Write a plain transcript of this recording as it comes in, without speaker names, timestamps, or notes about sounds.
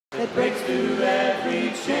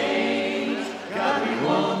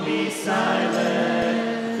be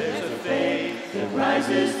silent. There's a faith that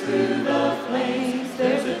rises through the flames.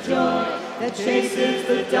 There's a joy that chases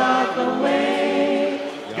the dark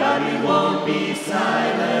away. God, we won't be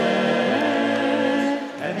silent.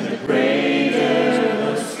 And the greater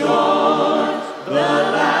the storm, the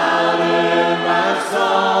louder our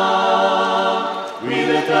song. We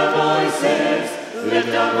lift our voices,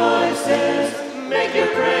 make your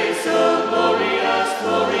praise so glorious,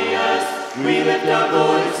 glorious. We lift our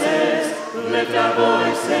voices,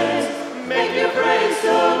 make your praise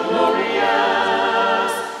so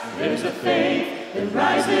glorious. There's a faith that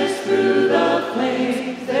rises through the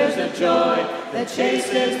flames. There's a joy that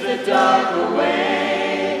chases the dark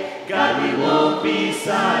away. God, we won't be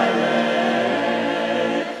silent.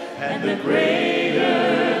 And the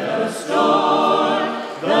greater the storm,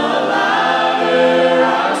 the louder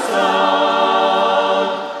our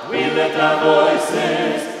song. We lift our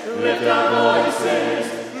voices,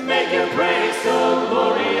 make your praise so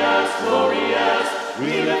glorious, glorious.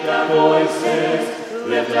 We lift our voices,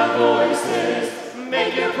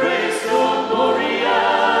 make your praise so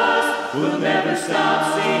glorious. We'll never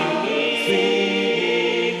stop singing,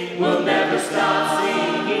 we'll never stop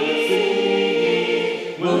singing,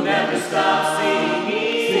 we'll never stop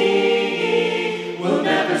singing, we'll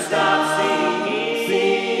never stop singing.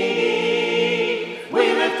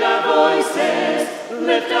 We lift our voices,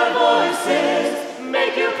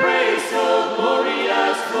 make your praise so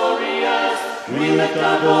glorious, glorious. We lift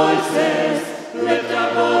our voices,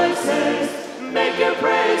 make your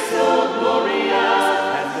praise so glorious.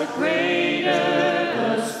 And the greater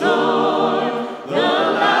the storm, the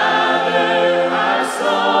louder our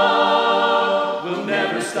song. We'll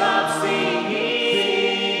never stop singing,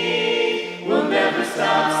 we'll never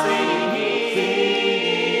stop singing,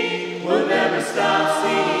 we'll never stop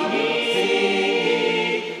singing,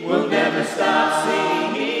 we'll never stop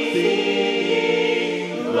singing,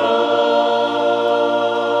 Lord.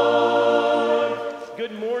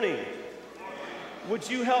 Good morning. Would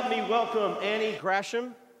you help me welcome Annie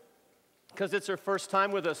Grasham, because it's her first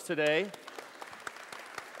time with us today.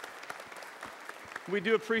 We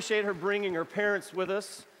do appreciate her bringing her parents with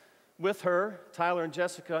us, with her, Tyler and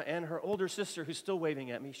Jessica, and her older sister who's still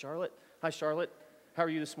waving at me, Charlotte. Hi, Charlotte. How are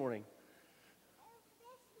you this morning?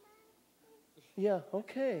 Yeah,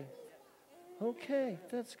 okay. Okay,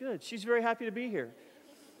 that's good. She's very happy to be here.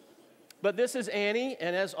 But this is Annie,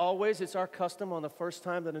 and as always, it's our custom on the first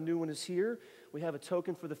time that a new one is here. We have a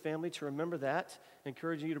token for the family to remember that,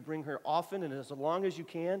 encouraging you to bring her often and as long as you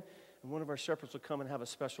can. And one of our shepherds will come and have a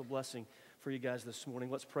special blessing for you guys this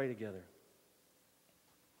morning. Let's pray together.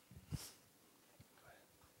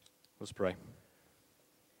 Let's pray.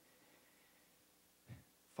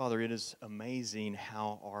 Father, it is amazing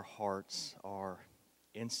how our hearts are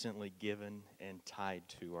instantly given and tied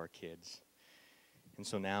to our kids. And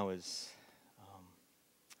so now as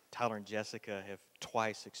Tyler and Jessica have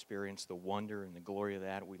twice experienced the wonder and the glory of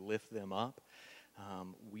that, we lift them up.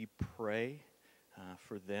 We pray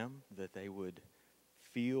for them that they would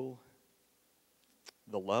feel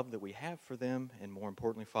the love that we have for them, and more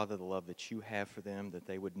importantly, Father, the love that you have for them, that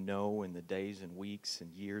they would know in the days and weeks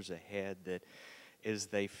and years ahead that as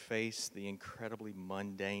they face the incredibly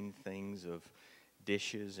mundane things of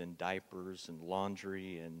dishes and diapers and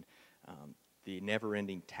laundry and the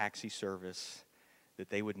never-ending taxi service, that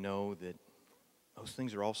they would know that those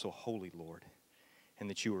things are also holy, Lord, and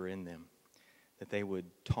that you are in them. That they would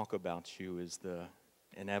talk about you as the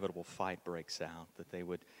inevitable fight breaks out. That they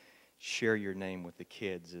would share your name with the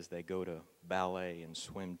kids as they go to ballet and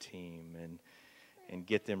swim team and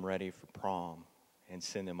get them ready for prom and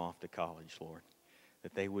send them off to college, Lord.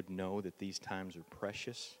 That they would know that these times are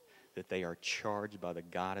precious, that they are charged by the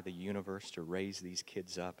God of the universe to raise these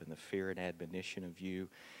kids up in the fear and admonition of you,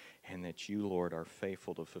 and that you, Lord, are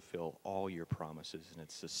faithful to fulfill all your promises and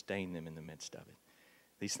to sustain them in the midst of it.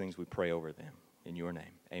 These things we pray over them. In your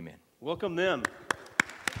name, amen. Welcome them.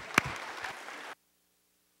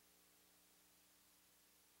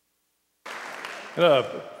 A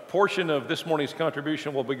portion of this morning's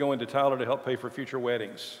contribution will be going to Tyler to help pay for future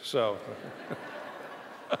weddings. So,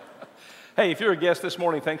 hey, if you're a guest this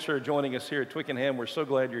morning, thanks for joining us here at Twickenham. We're so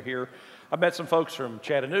glad you're here. I've met some folks from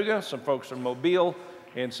Chattanooga, some folks from Mobile,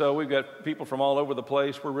 and so we've got people from all over the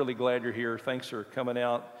place. We're really glad you're here. Thanks for coming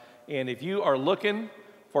out. And if you are looking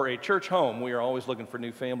for a church home, we are always looking for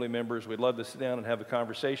new family members. We'd love to sit down and have a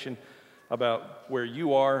conversation about where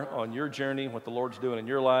you are on your journey, what the Lord's doing in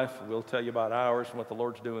your life. We'll tell you about ours and what the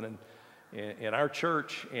Lord's doing in our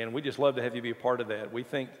church, and we just love to have you be a part of that.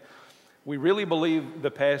 We really believe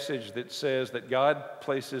the passage that says that God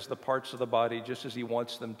places the parts of the body just as he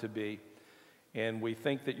wants them to be. And we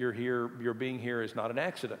think that you're here, your being here is not an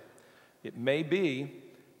accident. It may be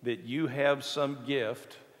that you have some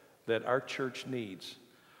gift that our church needs,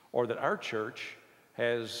 or that our church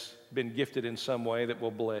has been gifted in some way that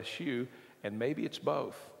will bless you, and maybe it's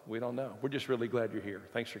both. We don't know. We're just really glad you're here.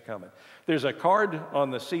 Thanks for coming. There's a card on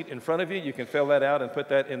the seat in front of you. You can fill that out and put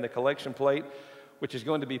that in the collection plate, which is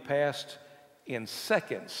going to be passed in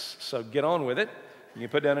seconds. So get on with it. You can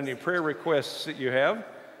put down any prayer requests that you have,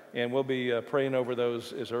 and we'll be praying over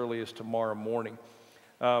those as early as tomorrow morning.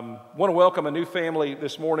 Want to welcome a new family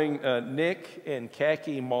this morning, Nick and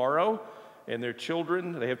Khaki Morrow and their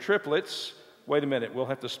children. They have triplets. Wait a minute, we'll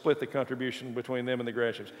have to split the contribution between them and the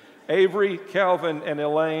Greshams. Avery, Calvin, and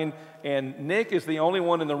Elaine, and Nick is the only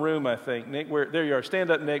one in the room, I think. Nick, there you are.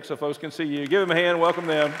 Stand up, Nick, so folks can see you. Give them a hand. Welcome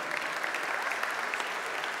them.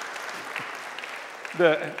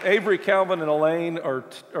 The Avery, Calvin, and Elaine are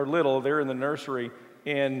little. They're in the nursery.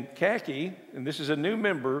 And Khaki, and this is a new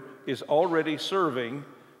member, is already serving,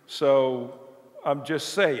 so I'm just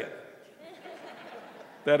saying.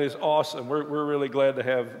 That is awesome. We're really glad to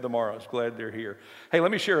have the Morrows. Glad they're here. Hey,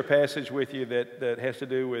 let me share a passage with you that has to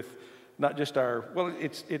do with not just our, well,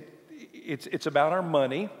 it's about our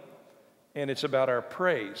money, and it's about our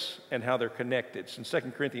praise and how they're connected. It's in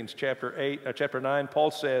 2 Corinthians chapter 9,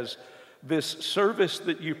 Paul says, this service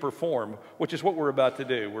that you perform, which is what we're about to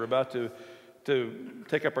do. We're about to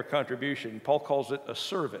take up our contribution. Paul calls it a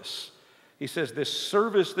service. He says this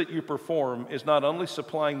service that you perform is not only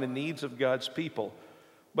supplying the needs of God's people,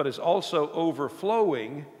 but is also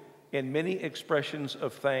overflowing in many expressions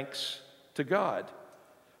of thanks to God.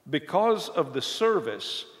 Because of the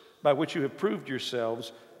service by which you have proved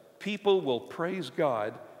yourselves, people will praise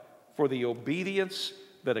God for the obedience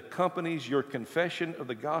that accompanies your confession of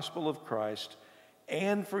the gospel of Christ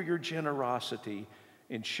and for your generosity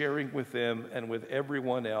in sharing with them and with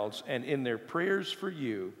everyone else. And in their prayers for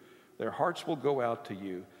you, their hearts will go out to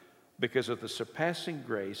you because of the surpassing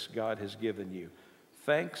grace God has given you.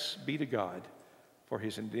 Thanks be to God for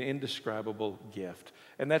his indescribable gift.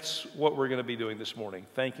 And that's what we're going to be doing this morning,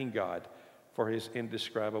 thanking God for his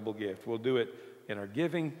indescribable gift. We'll do it in our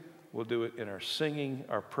giving, we'll do it in our singing,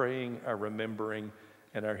 our praying, our remembering,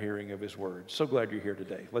 and our hearing of his word. So glad you're here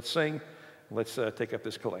today. Let's sing. Let's take up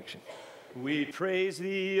this collection. We praise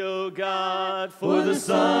thee, O God, for the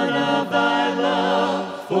Son of thy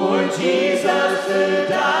love, for Jesus who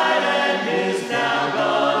died and is now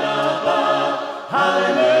gone above.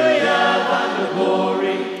 Hallelujah, thine the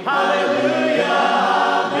glory. Hallelujah,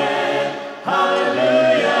 amen.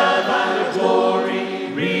 Hallelujah, thine the glory.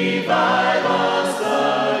 Revive us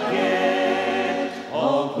again.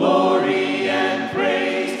 All glory and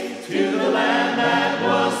praise to the Lamb that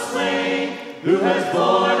was slain, who has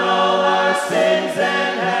borne all our sins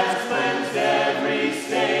and has cleansed every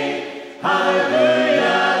stain.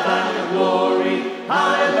 Hallelujah, thine the glory.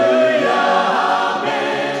 Hallelujah,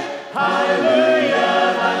 amen.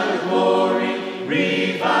 Hallelujah, thine the glory.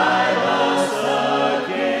 Revive us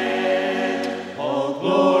again. All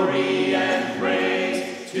glory and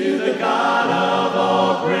praise to the God of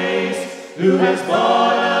all grace, who has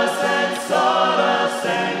bought us and sought us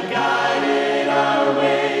and guided our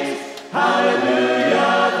ways.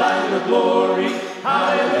 Hallelujah, thine the glory.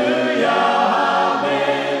 Hallelujah,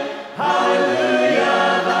 amen.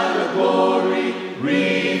 Hallelujah, thine the glory.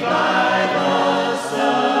 Revive us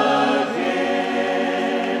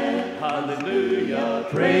again. Hallelujah,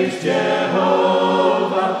 praise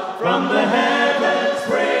Jehovah. From the heavens,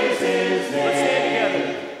 praise his name. Let's stand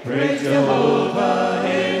together. Praise Jehovah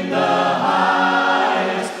in the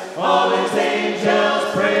highest. All his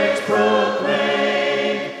angels praise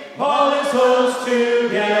proclaim. All his hosts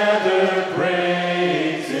together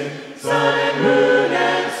praise him. Sun and moon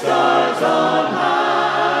and stars on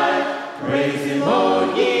high. Praise him,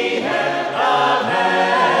 O ye of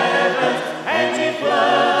heavens, and ye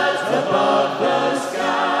floods above the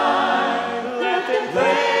sky. Let them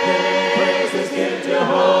praises give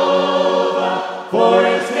Jehovah, for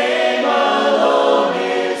his name alone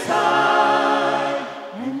is high.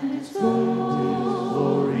 And his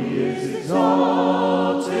glory is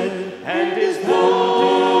exalted, and his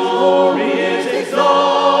glory is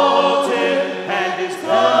exalted, and his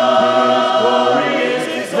glory is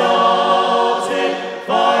exalted,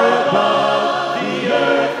 far above the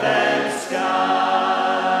earth and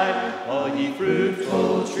sky. All ye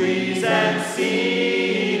fruitful trees and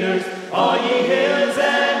cedars, all ye hills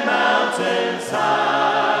and mountains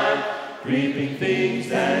high, creeping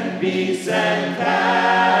things and beasts and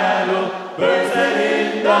cattle, birds that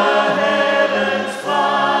in the heavens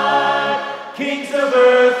fly, kings of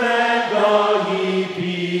earth and all ye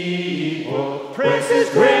people, princes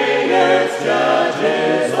great, earth's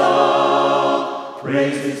judges all.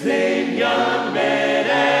 Praise his name, young men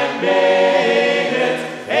and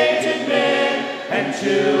maidens, aged men and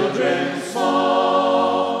children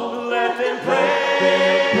small. Let them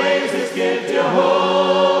praises give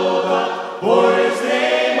Jehovah, for his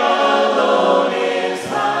name alone is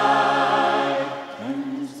high.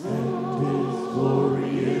 And his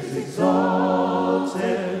glory is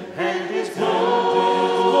exalted, and his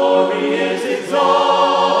glory is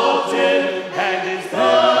exalted, and his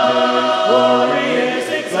glory is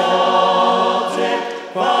exalted,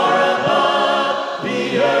 far above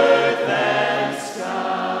the earth and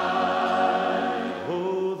sky.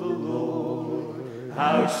 Oh, the Lord,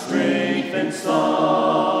 our strength and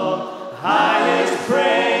song, highest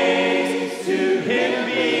praise to him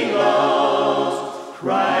belongs.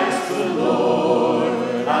 Christ the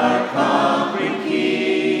Lord, our conquering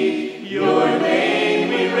King, your name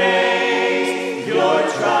we raise, your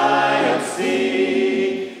triumph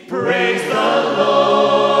sing. Praise the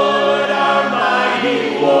Lord, our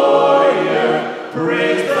mighty warrior.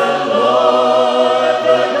 Praise the Lord,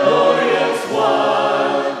 the glorious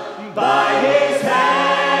one. By his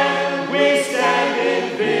hand we stand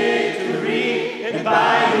in victory, and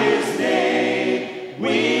by his name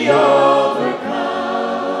we overcome.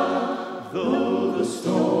 Though the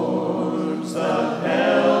storms of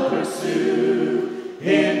hell pursue,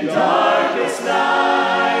 in darkest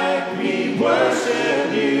night we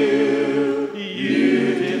worship you.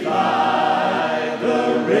 You divide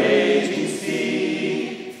the raging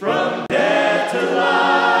sea, from death to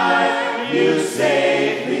life you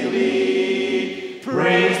safely lead.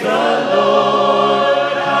 Praise the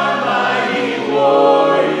Lord, our mighty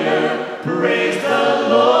warrior. Praise the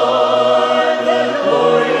Lord, the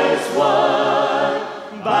glorious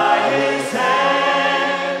one. By his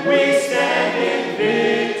hand we stand in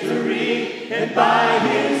victory, and by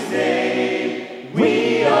his name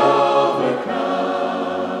we overcome.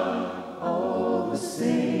 All the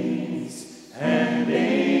saints and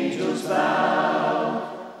angels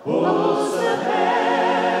bow, hosts of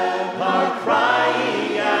heaven are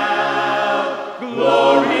crying out,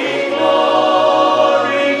 glory,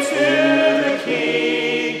 glory to the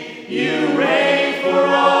King. You reign for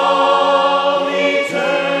all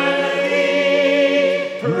eternity.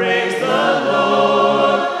 Praise the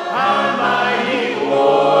Lord, our mighty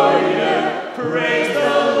warrior. Praise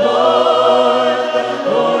the Lord, the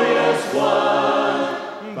glorious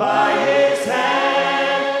one. By his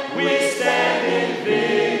hand we stand in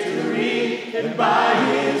victory, and by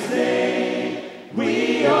his name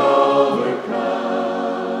we overcome.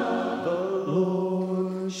 The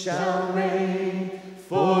Lord shall reign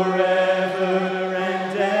forever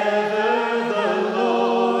and ever. The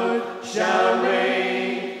Lord shall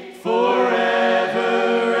reign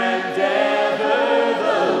forever and ever.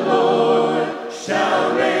 The Lord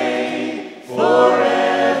shall reign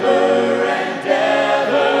forever and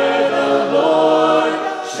ever. The Lord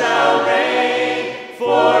shall reign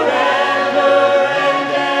forever and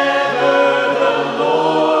ever. The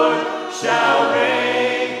Lord shall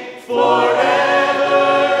reign forever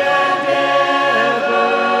and ever.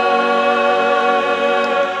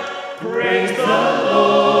 Praise the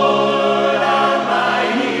Lord, our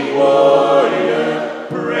mighty warrior.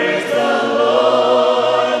 Praise the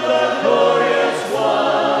Lord, the glorious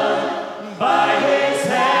one. By his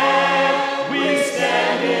hand we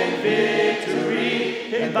stand in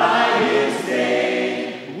victory, and by his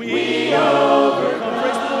name we overcome.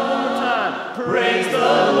 Praise the Lord one more time. Praise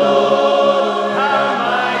the Lord, our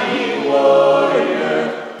mighty warrior.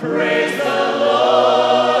 Praise the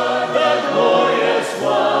Lord, the glorious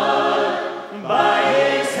one. By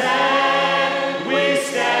his hand we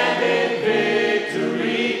stand in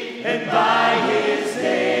victory, and by his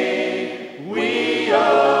name we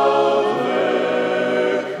overcome.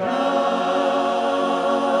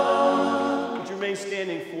 Would you remain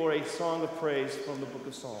standing for a song of praise from the book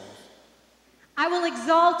of Psalms? I will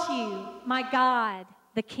exalt you, my God,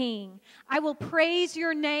 the King. I will praise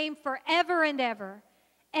your name forever and ever.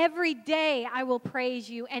 Every day I will praise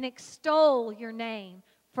you and extol your name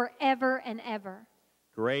forever and ever.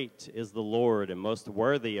 Great is the Lord and most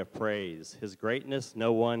worthy of praise. His greatness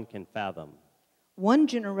no one can fathom. One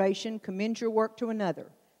generation commends your work to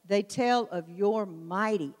another. They tell of your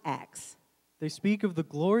mighty acts. They speak of the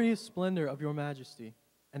glorious splendor of your majesty,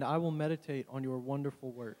 and I will meditate on your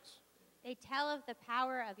wonderful works. They tell of the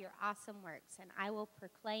power of your awesome works, and I will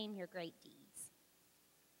proclaim your great deeds.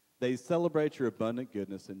 They celebrate your abundant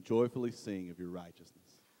goodness and joyfully sing of your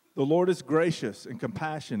righteousness. The Lord is gracious and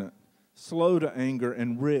compassionate, slow to anger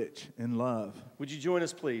and rich in love. Would you join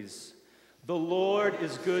us, please? The Lord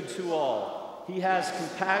is good to all. He has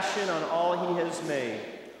compassion on all he has made.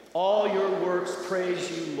 All your works praise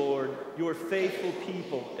you, Lord. Your faithful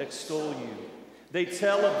people extol you. They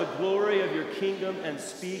tell of the glory of your kingdom and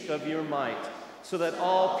speak of your might, so that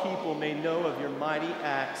all people may know of your mighty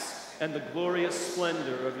acts and the glorious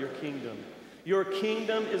splendor of your kingdom. Your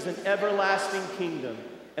kingdom is an everlasting kingdom,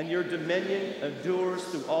 and your dominion endures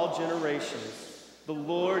through all generations. The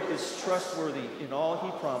Lord is trustworthy in all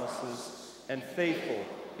he promises and faithful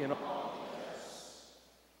in all.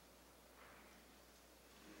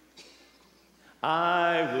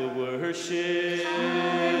 I will worship, with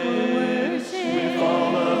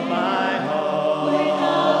all of my heart.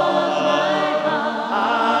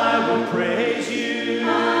 I will praise you,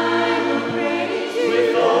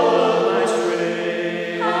 with all of my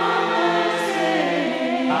strength.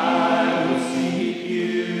 I will seek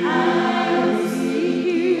you,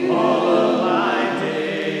 all of my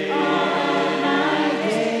days.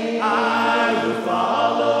 I will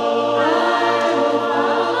follow.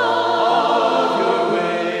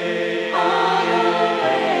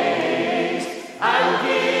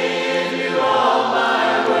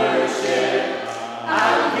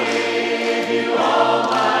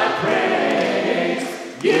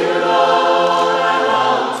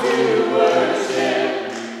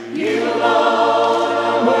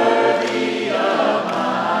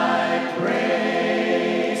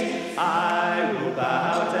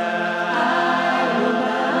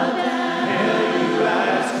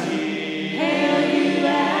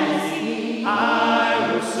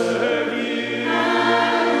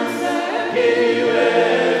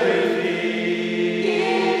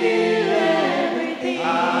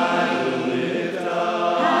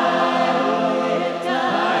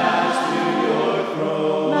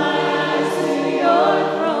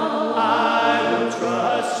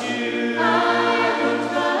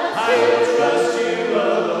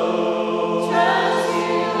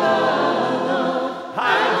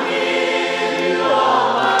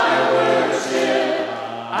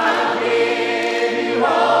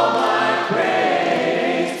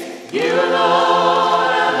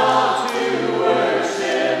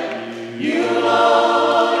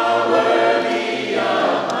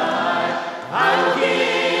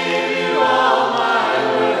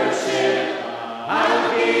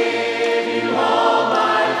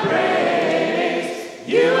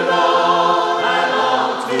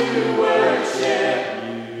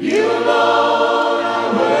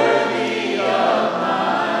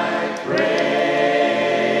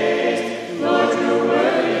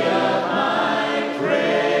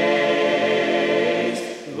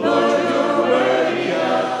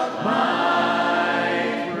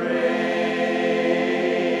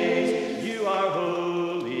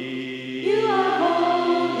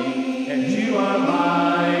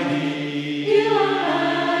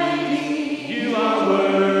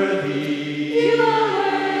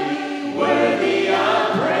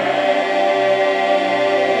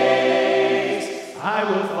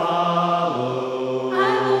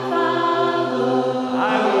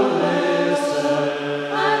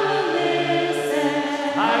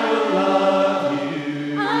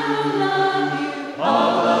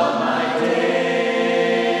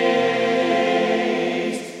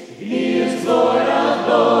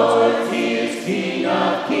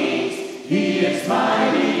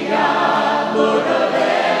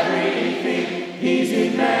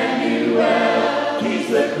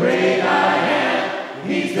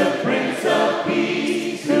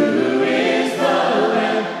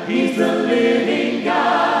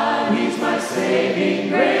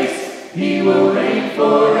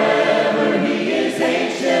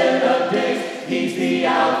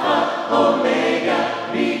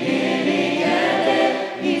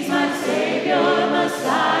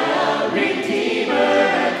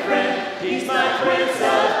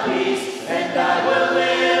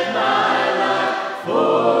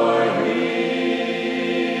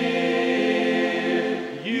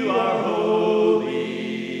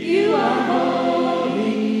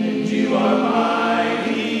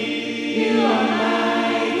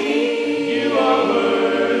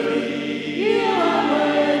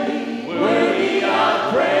 Worthy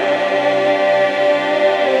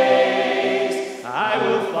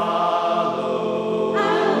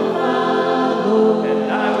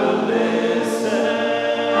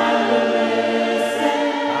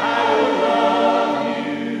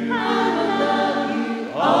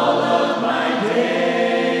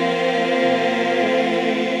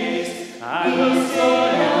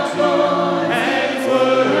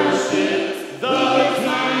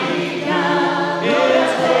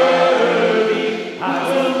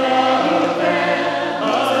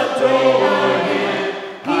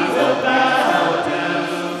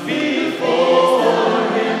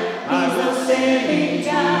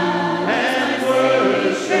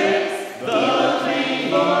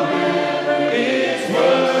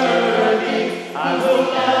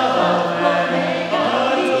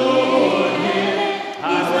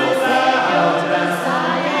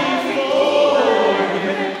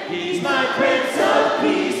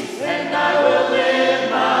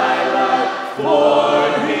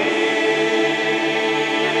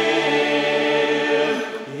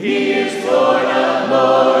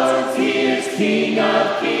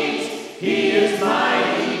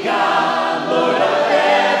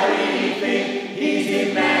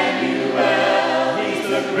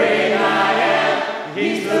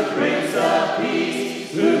He's the Prince of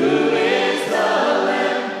Peace. Who is the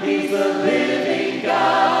Lamb? He's the living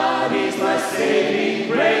God. He's my saving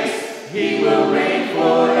grace. He will reign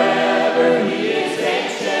forever. He is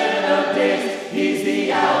Ancient of Days. He's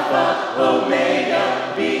the Alpha,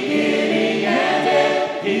 Omega, beginning and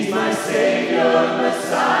end. He's my Savior,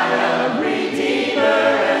 Messiah, Redeemer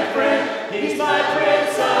and friend. He's my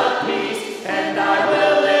Prince of Peace, and I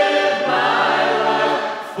will live my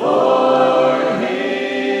life for Him.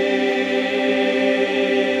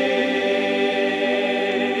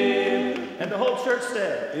 And the whole church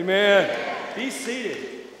said, Amen. Be seated.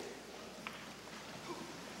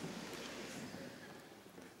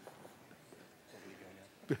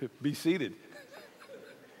 Be seated.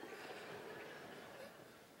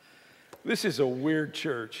 This is a weird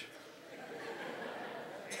church.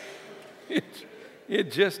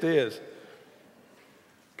 It just is.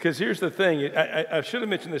 Because here's the thing. I should have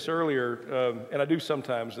mentioned this earlier, and I do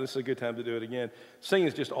sometimes. This is a good time to do it again. Singing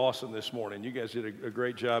is just awesome this morning. You guys did a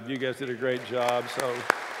great job. You guys did a great job. So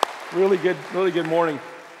really good morning.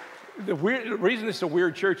 The reason it's a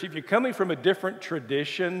weird church, if you're coming from a different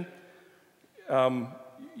tradition, the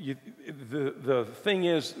thing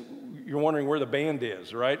is, you're wondering where the band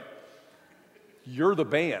is, right? You're the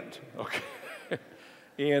band, okay?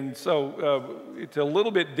 And so it's a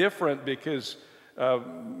little bit different because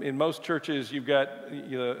in most churches you've got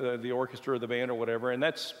the orchestra or the band or whatever, and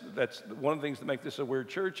that's one of the things that make this a weird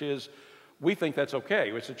church is we think that's okay.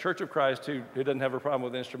 It's a Church of Christ who doesn't have a problem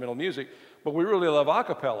with instrumental music, but we really love a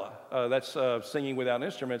cappella. That's singing without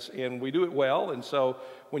instruments, and we do it well. And so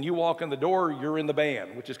when you walk in the door, you're in the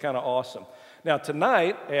band, which is kind of awesome. Now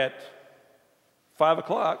tonight at 5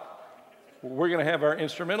 o'clock, we're going to have our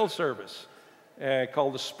instrumental service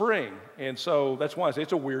called the Spring, and so that's why I say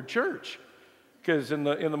it's a weird church. Because in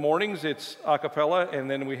the mornings it's a cappella, and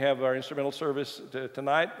then we have our instrumental service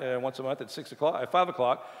tonight once a month at 5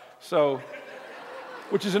 o'clock. So,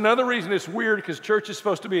 which is another reason it's weird, because church is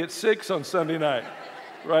supposed to be at 6 on Sunday night,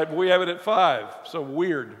 right? But we have it at 5. So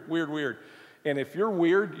weird. And if you're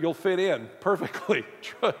weird, you'll fit in perfectly.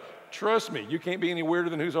 Trust me, you can't be any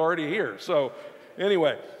weirder than who's already here. So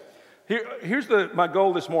anyway, here's my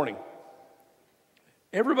goal this morning.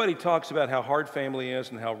 Everybody talks about how hard family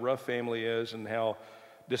is and how rough family is and how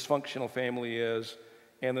dysfunctional family is.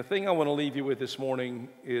 And the thing I want to leave you with this morning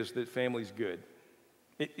is that family's good.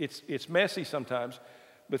 It's messy sometimes,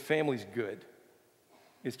 but family's good.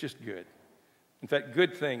 It's just good. In fact,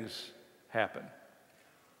 good things happen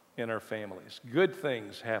in our families. Good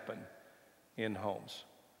things happen in homes.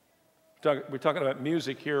 We're talking about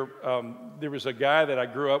music here. There was a guy that I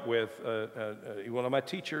grew up with, one of my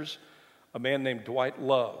teachers, a man named Dwight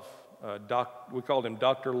Love. We called him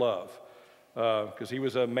Dr. Love because he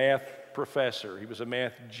was a math professor. He was a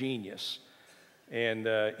math genius. And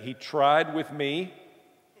he tried with me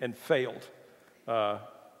and failed.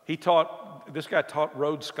 This guy taught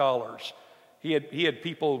Rhodes Scholars. He had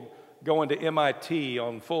people going to MIT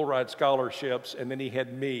on full ride scholarships, and then he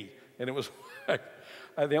had me. And it was like,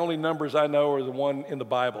 the only numbers I know are the one in the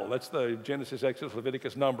Bible. That's the Genesis, Exodus,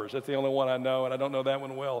 Leviticus, Numbers. That's the only one I know, and I don't know that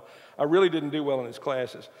one well. I really didn't do well in his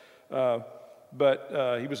classes.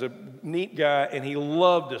 But he was a neat guy, and he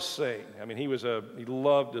loved to sing. I mean, he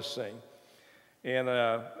loved to sing. And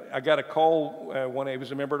I got a call one day. He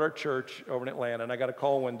was a member at our church over in Atlanta, and I got a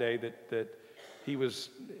call one day that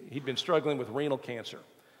he'd been struggling with renal cancer,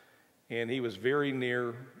 and he was very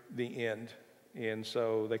near the end. And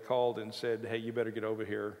so they called and said, hey, you better get over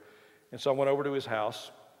here. And so I went over to his house.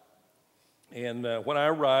 And when I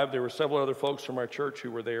arrived, there were several other folks from our church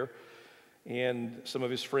who were there, and some of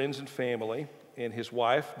his friends and family, and his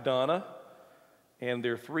wife, Donna, and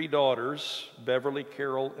their 3 daughters, Beverly,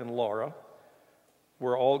 Carol, and Laura,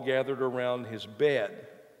 were all gathered around his bed,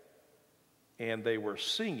 and they were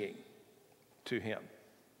singing to him.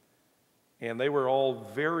 And they were all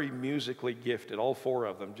very musically gifted, all 4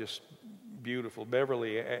 of them, just beautiful.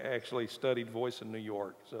 Beverly actually studied voice in New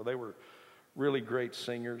York, so they were really great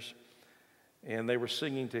singers. And they were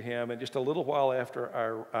singing to him, and just a little while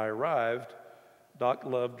after I arrived, Doc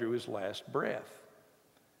Love drew his last breath.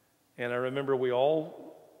 And I remember we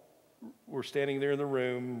all were standing there in the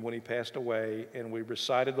room when he passed away, and we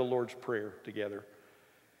recited the Lord's Prayer together.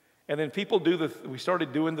 And then we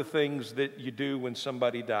started doing the things that you do when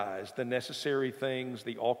somebody dies, the necessary things,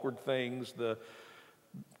 the awkward things,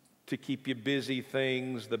 to keep you busy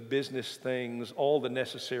things, the business things, all the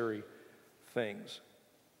necessary things.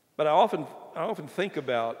 But I often think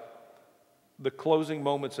about the closing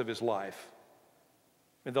moments of his life.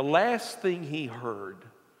 And the last thing he heard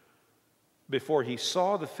before he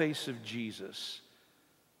saw the face of Jesus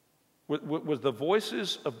was the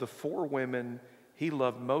voices of the 4 women he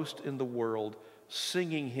loved most in the world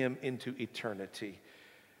singing him into eternity.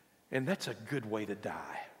 And that's a good way to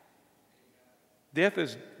die. Death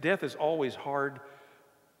is always hard,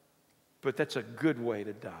 but that's a good way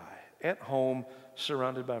to die. At home,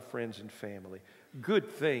 surrounded by friends and family. Good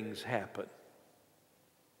things happen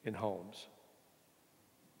in homes.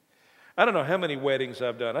 I don't know how many weddings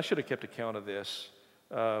I've done. I should have kept account of this,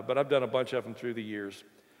 but I've done a bunch of them through the years.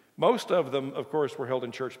 Most of them, of course, were held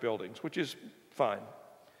in church buildings, which is fine.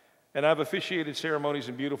 And I've officiated ceremonies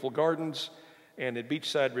in beautiful gardens and at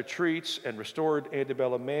beachside retreats and restored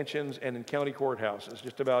antebellum mansions and in county courthouses,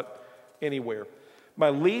 just about anywhere. My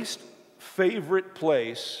least favorite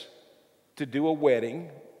place to do a wedding,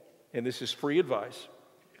 and this is free advice,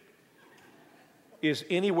 is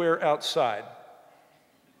anywhere outside.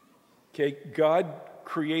 Okay, God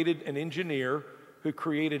created an engineer who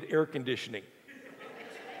created air conditioning.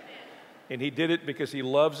 And he did it because he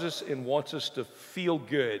loves us and wants us to feel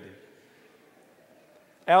good.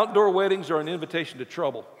 Outdoor weddings are an invitation to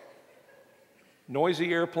trouble.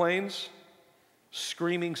 Noisy airplanes,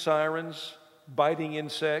 screaming sirens, biting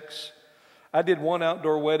insects. I did one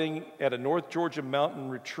outdoor wedding at a North Georgia mountain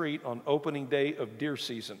retreat on opening day of deer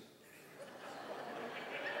season.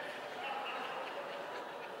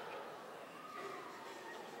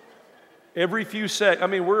 Every few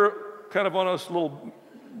seconds, we're kind of on this little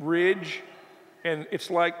ridge, and it's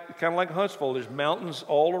kind of like Huntsville. There's mountains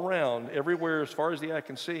all around, everywhere as far as the eye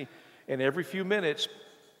can see. And every few minutes,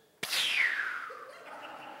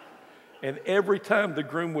 and every time the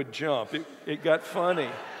groom would jump, it got funny.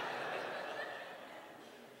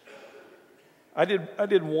 I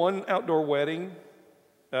did one outdoor wedding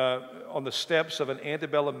on the steps of an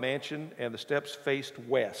antebellum mansion, and the steps faced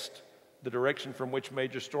west, the direction from which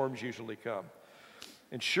major storms usually come.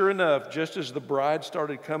 And sure enough, just as the bride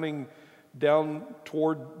started coming down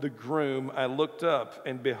toward the groom, I looked up,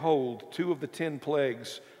 and behold, 2 of the 10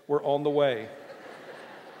 plagues were on the way.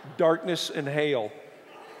 Darkness and hail.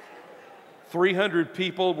 300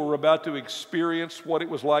 people were about to experience what it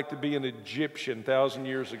was like to be an Egyptian thousands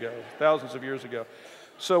of years ago.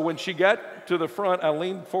 So when she got to the front, I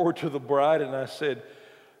leaned forward to the bride and I said,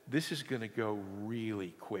 "This is going to go really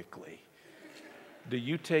quickly. Do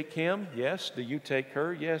you take him? Yes. Do you take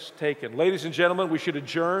her? Yes, taken." Ladies and gentlemen, we should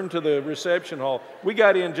adjourn to the reception hall. We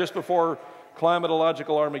got in just before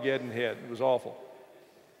climatological Armageddon hit. It was awful.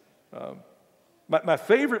 My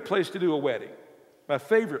favorite place to do a wedding, my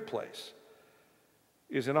favorite place,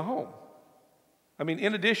 is in a home.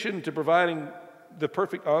 In addition to providing the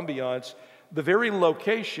perfect ambiance, the very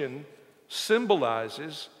location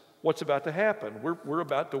symbolizes what's about to happen. We're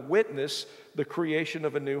about to witness the creation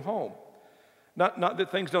of a new home. Not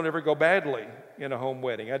that things don't ever go badly in a home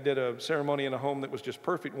wedding. I did a ceremony in a home that was just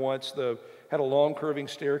perfect once. Had a long curving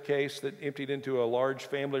staircase that emptied into a large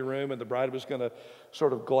family room, and the bride was going to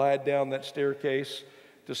sort of glide down that staircase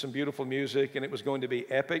to some beautiful music, and it was going to be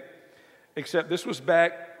epic. Except this was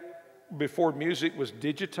back before music was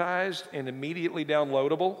digitized and immediately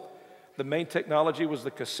downloadable. The main technology was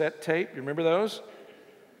the cassette tape. You remember those?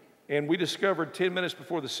 And we discovered 10 minutes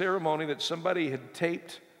before the ceremony that somebody had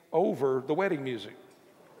taped over the wedding music.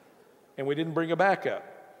 And we didn't bring a backup.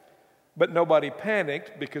 But nobody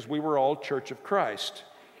panicked because we were all Church of Christ.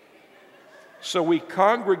 So we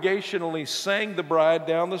congregationally sang the bride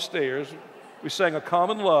down the stairs. We sang A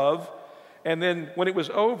Common Love. And then when it was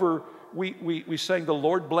over, we sang The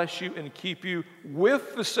Lord Bless You and Keep You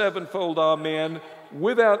with the sevenfold amen,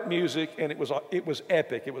 without music, and it was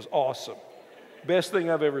epic. It was awesome. Best thing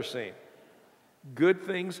I've ever seen. Good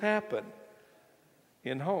things happen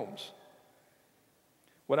in homes.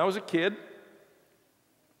 When I was a kid,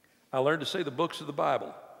 I learned to say the books of the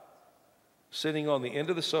Bible, sitting on the end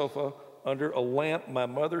of the sofa under a lamp my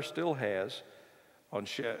mother still has.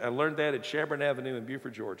 I learned that at Shabern Avenue in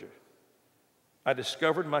Beaufort, Georgia. I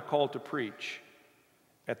discovered my call to preach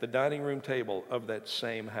at the dining room table of that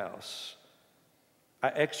same house. I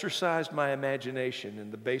exercised my imagination in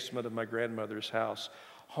the basement of my grandmother's house.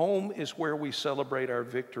 Home is where we celebrate our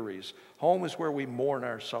victories. Home is where we mourn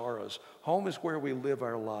our sorrows. Home is where we live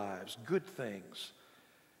our lives. Good things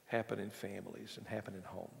happen in families and happen in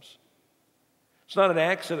homes. It's not an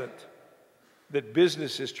accident that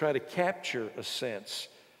businesses try to capture a sense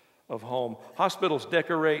of home. Hospitals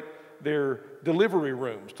decorate their delivery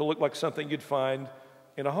rooms to look like something you'd find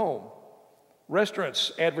in a home.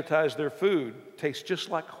 Restaurants advertise their food, tastes just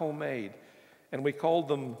like homemade, and we call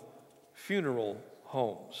them funeral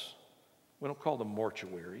homes. We don't call them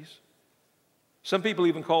mortuaries. Some people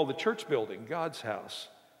even call the church building God's house.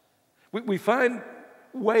 We find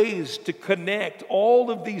ways to connect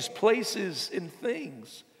all of these places and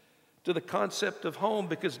things to the concept of home,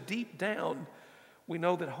 because deep down we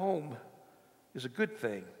know that home is a good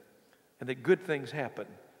thing and that good things happen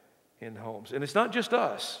in homes. And it's not just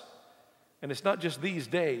us, and it's not just these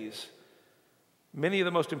days. Many of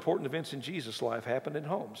the most important events in Jesus' life happened in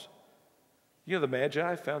homes. You know, the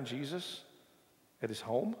Magi found Jesus at his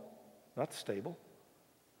home, not the stable.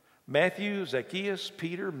 Matthew, Zacchaeus,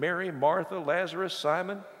 Peter, Mary, Martha, Lazarus,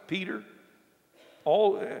 Simon, Peter,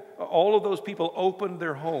 all of those people opened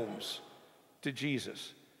their homes to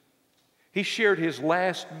Jesus. He shared his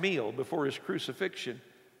last meal before his crucifixion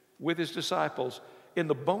with his disciples in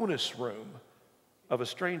the bonus room of a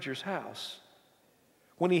stranger's house.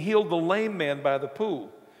 When he healed the lame man by the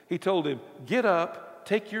pool, he told him, "Get up,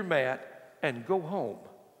 take your mat, and go home."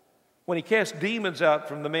 When he cast demons out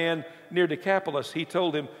from the man near Decapolis, he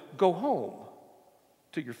told him, "Go home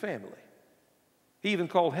to your family." He even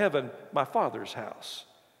called heaven my Father's house.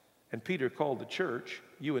 And Peter called the church,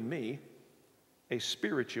 you and me, a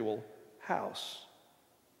spiritual house.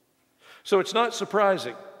 So it's not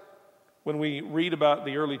surprising when we read about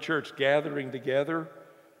the early church gathering together,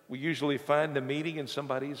 we usually find the meeting in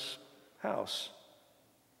somebody's house.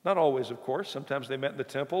 Not always, of course. Sometimes they met in the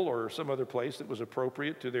temple or some other place that was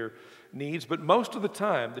appropriate to their needs. But most of the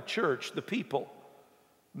time, the church, the people,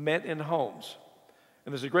 met in homes.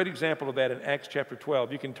 And there's a great example of that in Acts chapter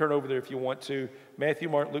 12. You can turn over there if you want to. Matthew,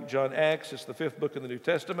 Mark, Luke, John, Acts. It's the 5th book in the New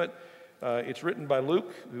Testament. It's written by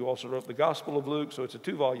Luke, who also wrote the Gospel of Luke. So it's a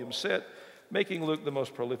 2-volume set, making Luke the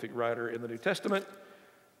most prolific writer in the New Testament.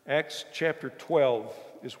 Acts chapter 12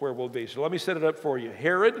 is where we'll be. So let me set it up for you.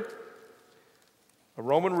 Herod, a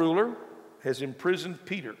Roman ruler, has imprisoned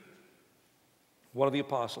Peter, one of the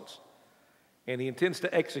apostles, and he intends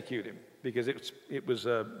to execute him because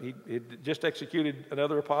he just executed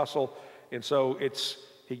another apostle, and so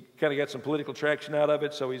he kind of got some political traction out of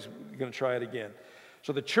it, so he's going to try it again.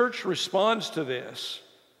 So the church responds to this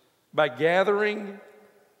by gathering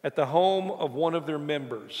at the home of one of their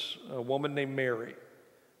members, a woman named Mary,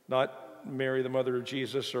 not Mary, the mother of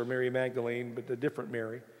Jesus, or Mary Magdalene, but a different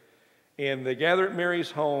Mary. And they gather at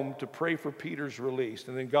Mary's home to pray for Peter's release.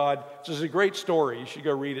 And then God, this is a great story. You should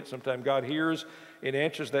go read it sometime. God hears and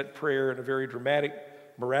answers that prayer in a very dramatic,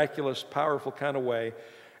 miraculous, powerful kind of way.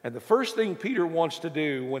 And the first thing Peter wants to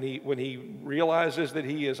do when he realizes that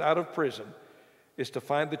he is out of prison is to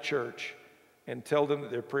find the church and tell them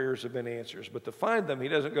that their prayers have been answered. But to find them, he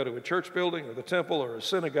doesn't go to a church building or the temple or a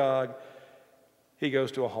synagogue. He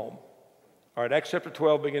goes to a home. All right, Acts chapter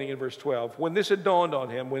 12, beginning in verse 12. When this had dawned on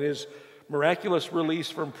him, when his miraculous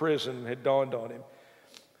release from prison had dawned on him,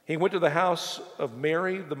 he went to the house of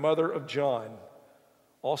Mary, the mother of John,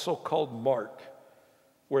 also called Mark,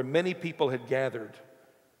 where many people had gathered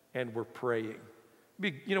and were praying.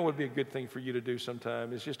 You know what would be a good thing for you to do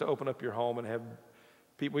sometime is just to open up your home and have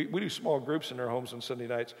people. We do small groups in our homes on Sunday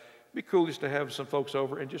nights. It'd be cool just to have some folks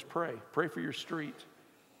over and just pray. Pray for your street.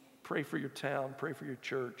 Pray for your town. Pray for your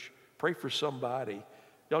church. Pray for somebody.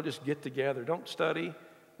 Y'all just get together. Don't study.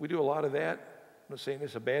 We do a lot of that. I'm not saying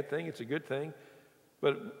it's a bad thing. It's a good thing.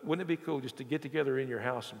 But wouldn't it be cool just to get together in your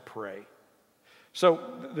house and pray? So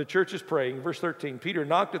the church is praying. Verse 13, Peter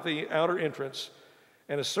knocked at the outer entrance,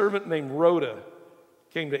 and a servant named Rhoda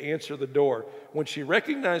came to answer the door. When she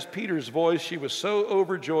recognized Peter's voice, she was so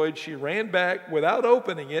overjoyed, she ran back without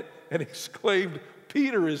opening it and exclaimed,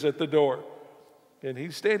 "Peter is at the door." And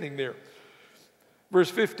he's standing there. Verse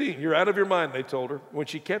 15, "You're out of your mind," they told her. When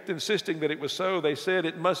she kept insisting that it was so, they said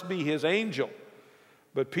it must be his angel.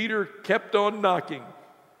 But Peter kept on knocking.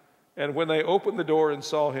 And when they opened the door and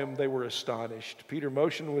saw him, they were astonished. Peter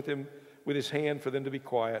motioned with his hand for them to be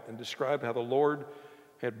quiet and described how the Lord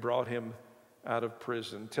had brought him out of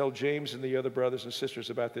prison. "Tell James and the other brothers and sisters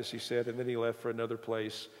about this," he said, and then he left for another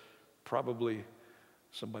place, probably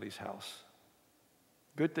somebody's house.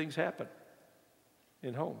 Good things happen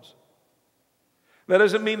in homes. That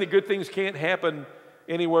doesn't mean that good things can't happen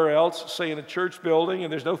anywhere else, say in a church building,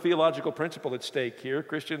 and there's no theological principle at stake here.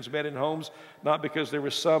 Christians met in homes not because there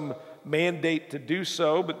was some mandate to do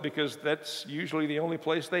so, but because that's usually the only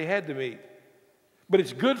place they had to meet. But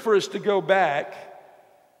it's good for us to go back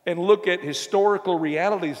and look at historical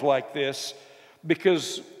realities like this,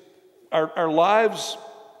 because our lives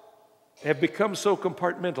have become so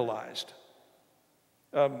compartmentalized.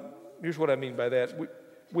 Here's what I mean by that.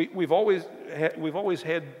 We've always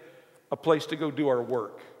had a place to go do our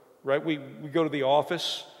work, right? We go to the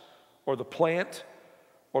office or the plant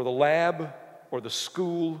or the lab or the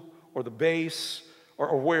school or the base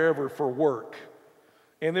or wherever for work.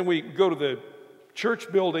 And then we go to the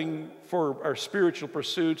church building for our spiritual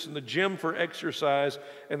pursuits, and the gym for exercise,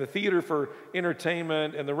 and the theater for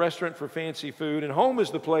entertainment, and the restaurant for fancy food. And home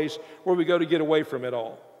is the place where we go to get away from it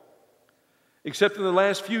all. Except in the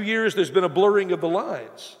last few years, there's been a blurring of the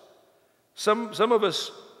lines. Some of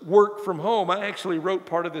us work from home. I actually wrote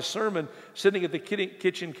part of this sermon sitting at the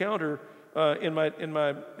kitchen counter in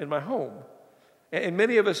my home. And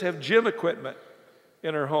many of us have gym equipment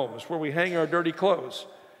in our homes where we hang our dirty clothes.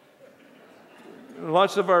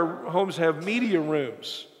 Lots of our homes have media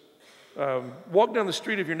rooms. Walk down the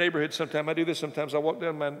street of your neighborhood sometime. I do this sometimes. I walk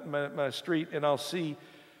down my street and I'll see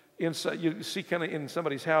inside, you see kind of in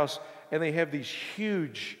somebody's house, and they have these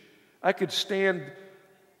huge, I could stand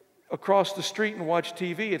across the street and watch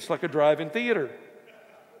TV. It's like a drive-in theater.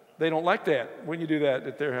 They don't like that when you do that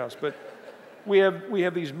at their house. But we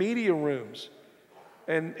have these media rooms.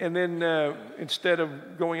 And then instead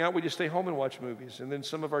of going out, we just stay home and watch movies. And then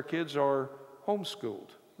some of our kids are homeschooled,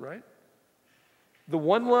 right? The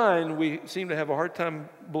one line we seem to have a hard time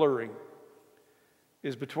blurring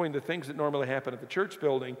is between the things that normally happen at the church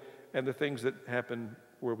building and the things that happen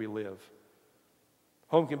where we live.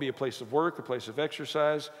 Home can be a place of work, a place of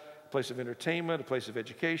exercise, a place of entertainment, a place of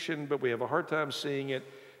education, but we have a hard time seeing it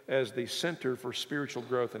as the center for spiritual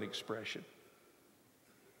growth and expression.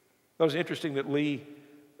 That was interesting that Lee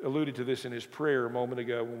alluded to this in his prayer a moment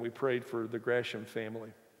ago when we prayed for the Gresham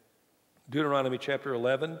family. Deuteronomy chapter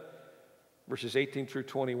 11, verses 18 through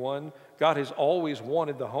 21. God has always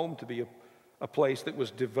wanted the home to be a place that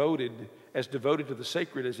was devoted to the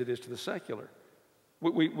sacred as it is to the secular.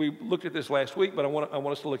 We looked at this last week, but I want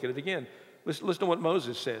us to look at it again. Listen to what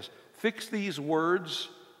Moses says. Fix these words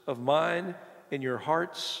of mine in your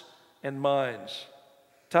hearts and minds.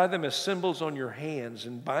 Tie them as symbols on your hands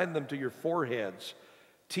and bind them to your foreheads.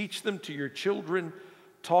 Teach them to your children,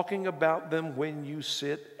 talking about them when you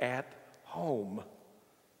sit at home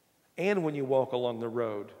and when you walk along the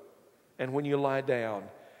road and when you lie down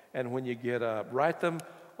and when you get up. Write them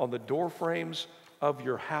on the doorframes of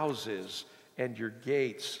your houses and your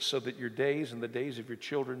gates, so that your days and the days of your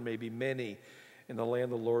children may be many in the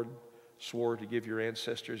land the Lord swore to give your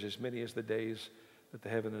ancestors, as many as the days that the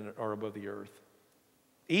heaven are above the earth.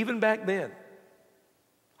 Even back then,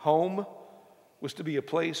 home was to be a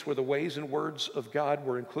place where the ways and words of God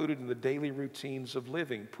were included in the daily routines of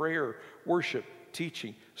living. Prayer, worship,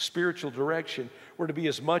 teaching, spiritual direction were to be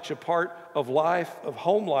as much a part of life, of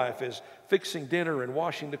home life, as fixing dinner and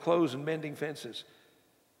washing the clothes and mending fences.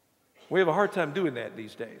 We have a hard time doing that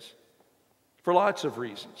these days for lots of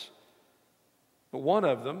reasons. But one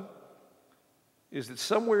of them is that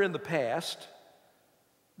somewhere in the past,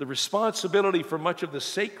 the responsibility for much of the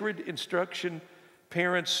sacred instruction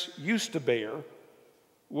parents used to bear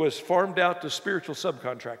was farmed out to spiritual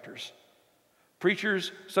subcontractors.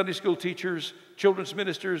 Preachers, Sunday school teachers, children's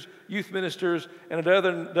ministers, youth ministers, and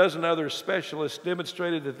a dozen other specialists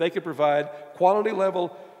demonstrated that they could provide quality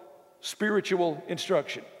level spiritual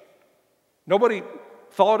instruction. Nobody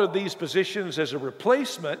thought of these positions as a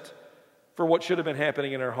replacement for what should have been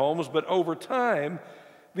happening in our homes, but over time,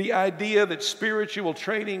 the idea that spiritual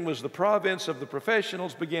training was the province of the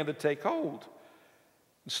professionals began to take hold.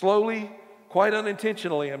 Slowly, quite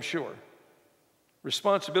unintentionally, I'm sure,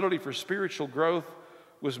 responsibility for spiritual growth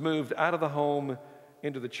was moved out of the home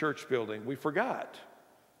into the church building. We forgot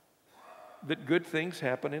that good things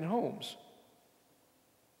happen in homes.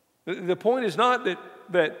 The point is not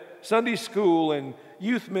that Sunday school and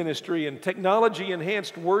youth ministry and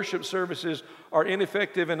technology-enhanced worship services are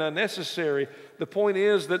ineffective and unnecessary. The point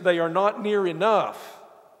is that they are not near enough.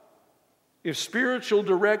 If spiritual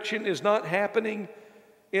direction is not happening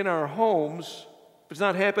in our homes, if it's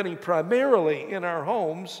not happening primarily in our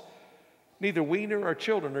homes, neither we nor our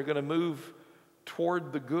children are going to move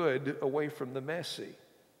toward the good away from the messy.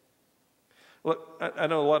 Look, I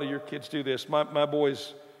know a lot of your kids do this. My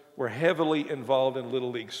boys were heavily involved in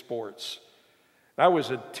Little League sports. I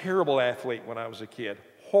was a terrible athlete when I was a kid,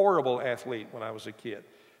 horrible athlete when I was a kid.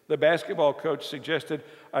 The basketball coach suggested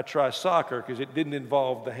I try soccer because it didn't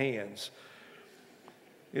involve the hands.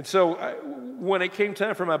 And so when it came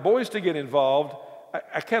time for my boys to get involved,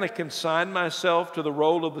 I kind of consigned myself to the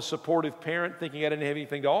role of the supportive parent, thinking I didn't have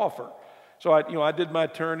anything to offer. So I did my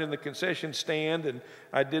turn in the concession stand, and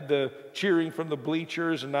I did the cheering from the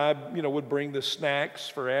bleachers, and I would bring the snacks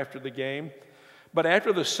for after the game. But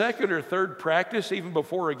after the second or third practice, even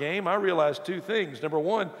before a game, I realized two things. Number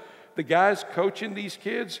one, the guys coaching these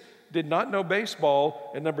kids did not know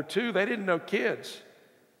baseball, and number two, they didn't know kids.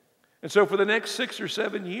 And so for the next 6 or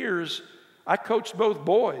 7 years, I coached both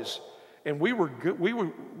boys, and we were good.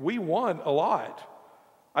 We won a lot.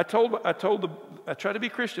 I tried to be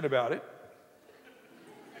Christian about it.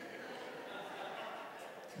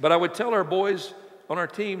 But I would tell our boys on our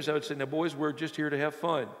teams, I would say, now, boys, we're just here to have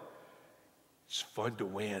fun. It's fun to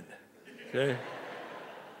win, okay?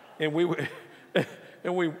 And we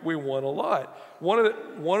won a lot. One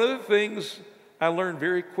of the things I learned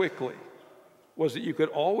very quickly was that you could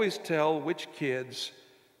always tell which kids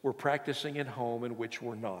were practicing at home and which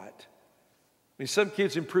were not. I mean, some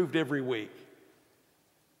kids improved every week.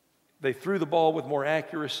 They threw the ball with more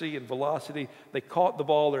accuracy and velocity. They caught the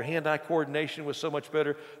ball. Their hand-eye coordination was so much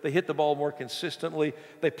better. They hit the ball more consistently.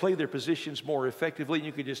 They played their positions more effectively. And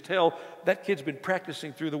you could just tell that kid's been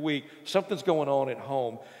practicing through the week. Something's going on at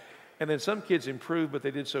home. And then some kids improved, but they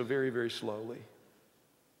did so very, very slowly.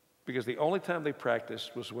 Because the only time they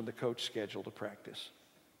practiced was when the coach scheduled a practice.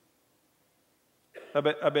 I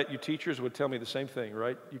bet you teachers would tell me the same thing,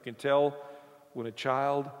 right? You can tell when a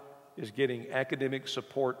child is getting academic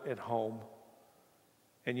support at home.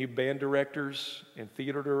 And you band directors and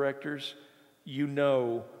theater directors, you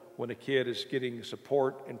know when a kid is getting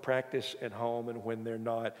support and practice at home and when they're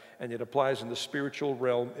not. And it applies in the spiritual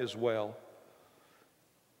realm as well.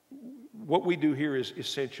 What we do here is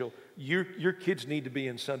essential. Your kids need to be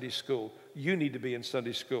in Sunday school. You need to be in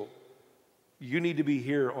Sunday school. You need to be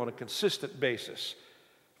here on a consistent basis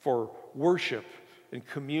for worship and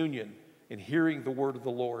communion and hearing the word of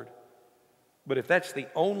the Lord. But if that's the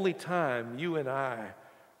only time you and I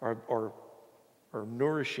are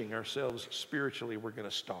nourishing ourselves spiritually, we're going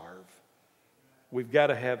to starve. We've got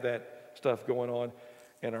to have that stuff going on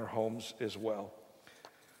in our homes as well.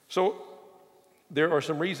 So there are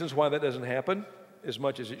some reasons why that doesn't happen as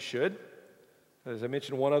much as it should. As I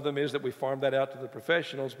mentioned, one of them is that we farm that out to the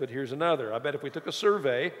professionals, but here's another. I bet if we took a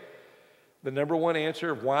survey, the number one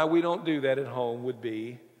answer of why we don't do that at home would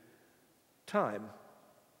be time.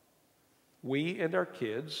 We and our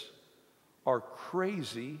kids are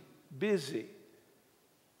crazy busy.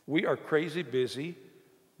 We are crazy busy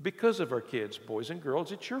because of our kids. Boys and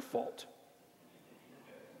girls, it's your fault.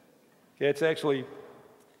 Okay, it's actually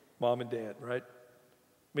mom and dad, right?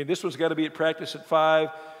 I mean, this one's got to be at practice at 5.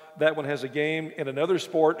 That one has a game in another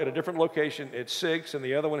sport at a different location at 6, and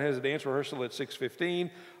the other one has a dance rehearsal at 6:15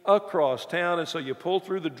 across town. And so you pull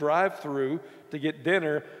through the drive-through to get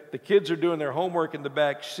dinner. The kids are doing their homework in the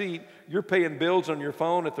back seat. You're paying bills on your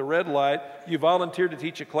phone at the red light. You volunteered to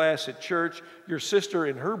teach a class at church. Your sister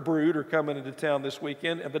and her brood are coming into town this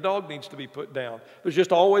weekend, and the dog needs to be put down. There's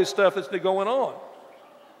just always stuff that's going on.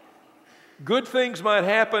 Good things might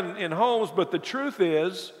happen in homes, but the truth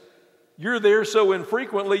is, you're there so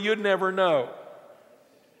infrequently, you'd never know.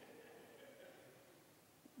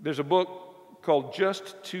 There's a book called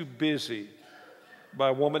Just Too Busy by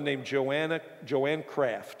a woman named Joanne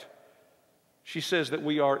Craft. She says that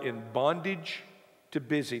we are in bondage to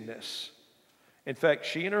busyness. In fact,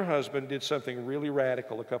 she and her husband did something really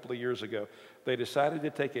radical a couple of years ago. They decided to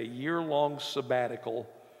take a year-long sabbatical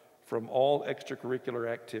from all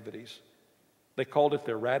extracurricular activities. They called it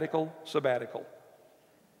their radical sabbatical.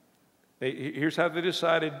 Here's how they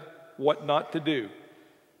decided what not to do.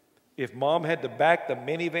 If mom had to back the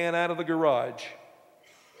minivan out of the garage,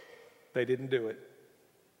 they didn't do it.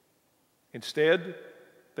 Instead,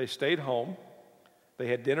 they stayed home. They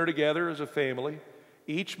had dinner together as a family.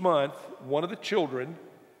 Each month, one of the children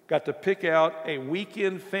got to pick out a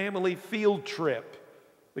weekend family field trip.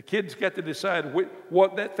 The kids got to decide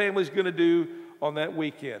what that family's going to do on that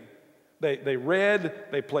weekend. They read,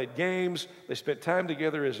 they played games, they spent time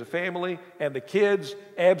together as a family, and the kids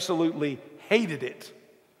absolutely hated it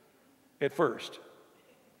at first.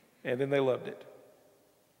 And then they loved it.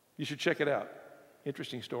 You should check it out.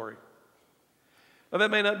 Interesting story. Now,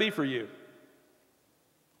 that may not be for you,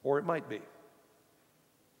 or it might be.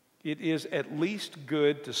 It is at least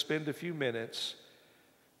good to spend a few minutes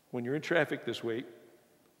when you're in traffic this week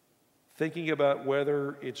thinking about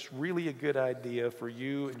whether it's really a good idea for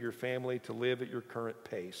you and your family to live at your current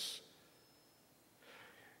pace.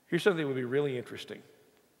 Here's something that would be really interesting.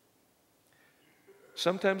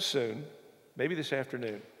 Sometime soon, maybe this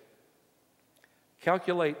afternoon,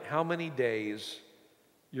 calculate how many days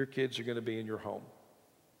your kids are going to be in your home.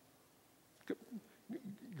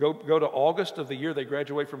 Go to August of the year they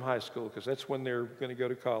graduate from high school, because that's when they're going to go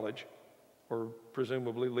to college or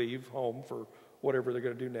presumably leave home for whatever they're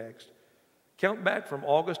going to do next. Count back from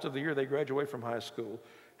August of the year they graduate from high school,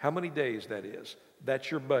 how many days that is.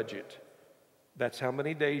 That's your budget. That's how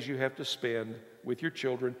many days you have to spend with your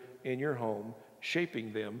children in your home,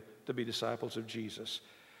 shaping them to be disciples of Jesus.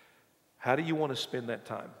 How do you want to spend that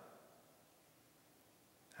time?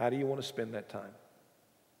 How do you want to spend that time?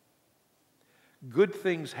 Good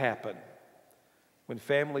things happen when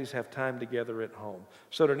families have time together at home.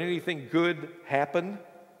 So did anything good happen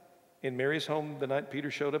in Mary's home the night Peter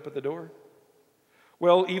showed up at the door?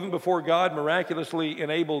 Well, even before God miraculously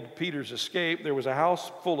enabled Peter's escape, there was a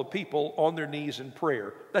house full of people on their knees in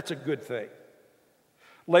prayer. That's a good thing.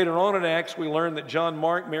 Later on in Acts, we learn that John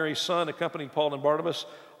Mark, Mary's son, accompanied Paul and Barnabas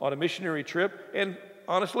on a missionary trip, and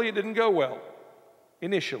honestly, it didn't go well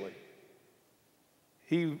initially.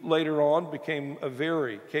 He later on became a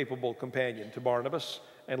very capable companion to Barnabas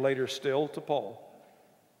and later still to Paul.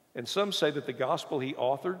 And some say that the gospel he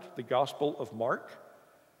authored, the Gospel of Mark,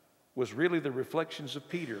 was really the reflections of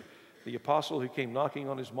Peter, the apostle who came knocking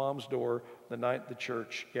on his mom's door the night the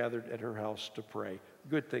church gathered at her house to pray.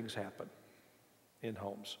 Good things happen in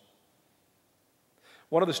homes.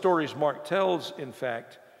 One of the stories Mark tells, in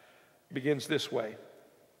fact, begins this way.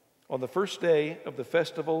 On the first day of the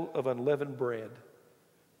festival of unleavened bread,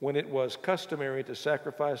 when it was customary to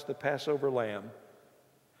sacrifice the Passover lamb,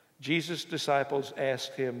 Jesus' disciples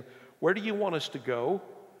asked him, "Where do you want us to go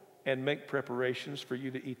and make preparations for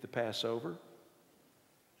you to eat the Passover?"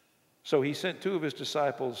 So he sent two of his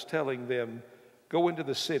disciples, telling them, "Go into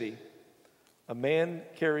the city. A man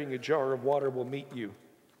carrying a jar of water will meet you.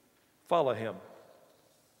 Follow him.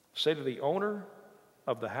 Say to the owner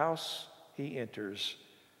of the house he enters,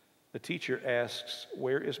 'The teacher asks,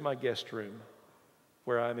 where is my guest room,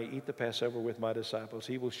 where I may eat the Passover with my disciples?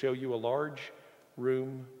 He will show you a large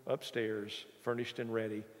room upstairs, furnished and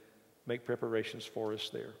ready. Make preparations for us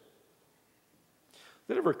there.'"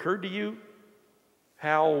 Has it ever occurred to you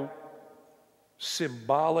how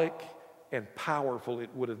symbolic and powerful it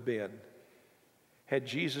would have been had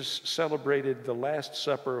Jesus celebrated the Last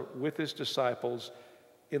Supper with his disciples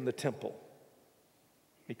in the temple?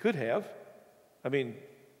 He could have. I mean,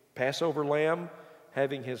 Passover lamb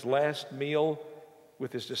having his last meal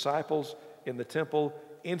with his disciples in the temple,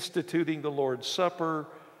 instituting the Lord's Supper,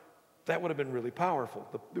 that would have been really powerful.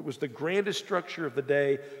 It was the grandest structure of the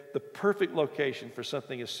day, the perfect location for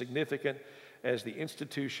something as significant as the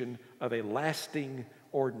institution of a lasting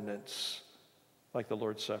ordinance like the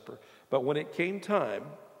Lord's Supper. But when it came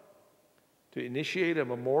time to initiate a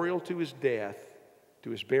memorial to his death, to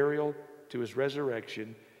his burial, to his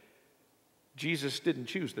resurrection, Jesus didn't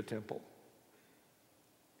choose the temple.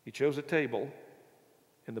 He chose a table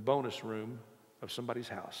in the bonus room of somebody's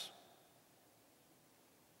house.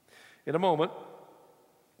 In a moment,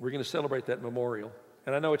 we're going to celebrate that memorial.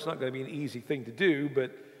 And I know it's not going to be an easy thing to do,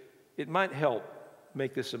 but it might help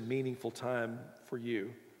make this a meaningful time for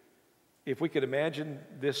you. If we could imagine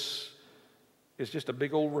this is just a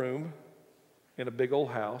big old room in a big old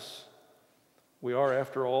house. We are,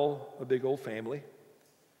 after all, a big old family.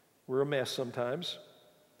 We're a mess sometimes,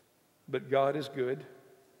 but God is good,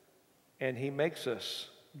 and he makes us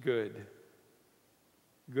good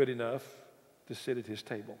enough to sit at his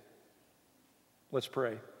table. Let's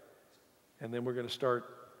pray, and then we're going to start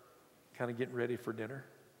kind of getting ready for dinner.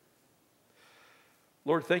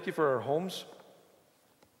 Lord, thank you for our homes.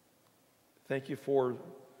 Thank you for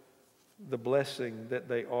the blessing that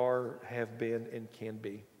they are, have been, and can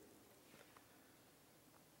be.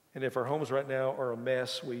 And if our homes right now are a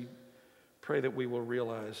mess, we pray that we will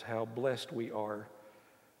realize how blessed we are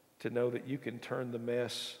to know that you can turn the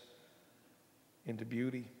mess into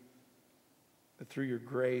beauty, that through your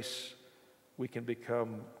grace we can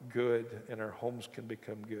become good and our homes can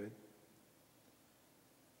become good.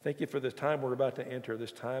 Thank you for the time we're about to enter,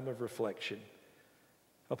 this time of reflection.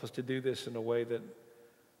 Help us to do this in a way that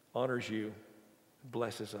honors you,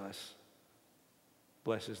 blesses us,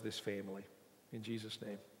 blesses this family. In Jesus'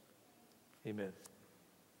 name, amen.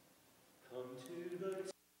 Come to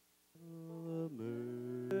the table of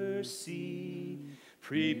mercy,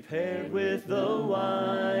 prepared with the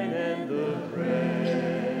wine and the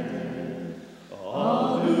bread.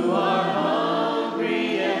 All who are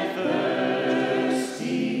hungry and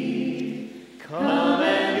thirsty, come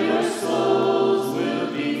and your souls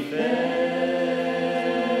will be fed.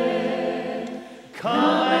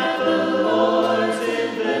 Come at the Lord's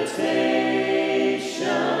invitation,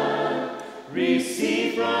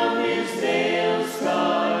 receive from his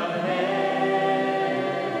nail-scarred hand.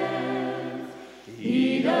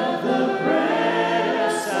 Eat of the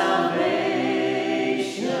bread of salvation,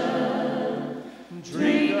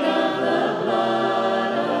 drink of the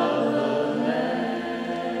blood of the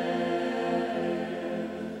Lamb.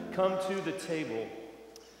 Come to the table.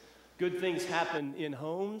 Good things happen in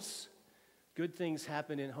homes. Good things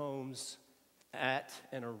happen in homes at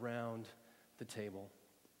and around the table.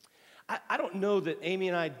 I don't know that Amy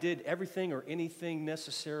and I did everything or anything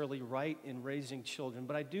necessarily right in raising children,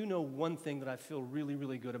 but I do know one thing that I feel really,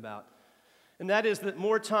 really good about. And that is that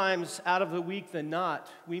more times out of the week than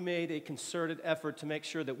not, we made a concerted effort to make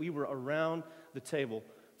sure that we were around the table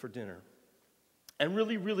for dinner. And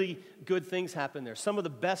really, really good things happened there. Some of the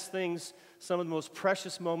best things, some of the most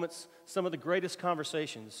precious moments, some of the greatest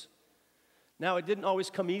conversations. Now, it didn't always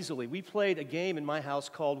come easily. We played a game in my house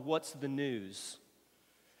called What's the News?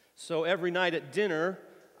 So every night at dinner,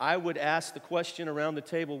 I would ask the question around the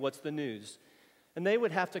table, what's the news? And they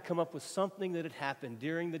would have to come up with something that had happened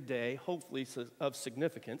during the day, hopefully of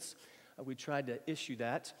significance. We tried to issue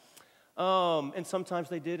that. And sometimes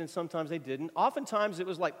they did, and sometimes they didn't. Oftentimes, it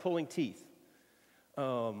was like pulling teeth.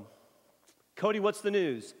 Cody, what's the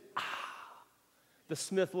news? Ah. The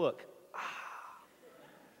Smith look. Ah.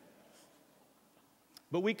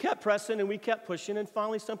 But we kept pressing and we kept pushing, and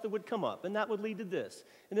finally something would come up, and that would lead to this.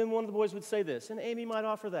 And then one of the boys would say this, and Amy might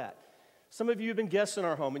offer that. Some of you have been guests in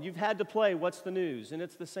our home, and you've had to play What's the News, and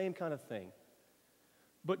it's the same kind of thing.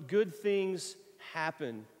 But good things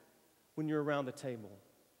happen when you're around the table.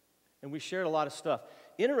 And we shared a lot of stuff.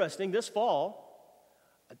 Interesting, this fall,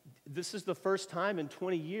 this is the first time in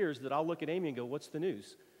 20 years that I'll look at Amy and go, what's the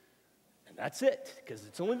news? And that's it, because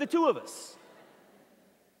it's only the two of us.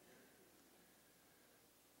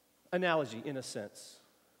 Analogy, in a sense.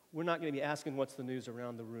 We're not going to be asking what's the news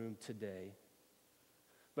around the room today.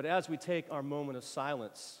 But as we take our moment of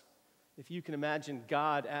silence, if you can imagine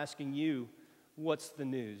God asking you, what's the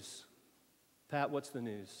news? Pat, what's the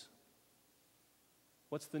news?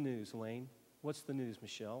 What's the news, Lane? What's the news,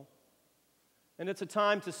 Michelle? And it's a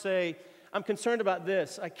time to say, I'm concerned about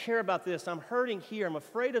this. I care about this. I'm hurting here. I'm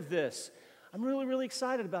afraid of this. I'm really, really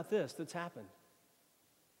excited about this that's happened.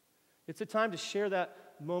 It's a time to share that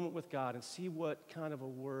moment with God and see what kind of a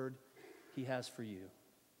word He has for you.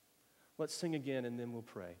 Let's sing again and then we'll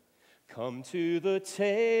pray. Come to the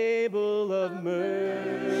table of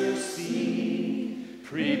mercy,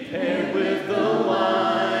 prepared with the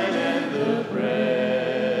wine and the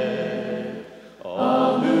bread.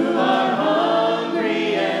 All who are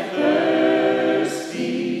hungry and thirsty,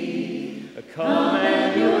 come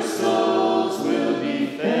and your souls will be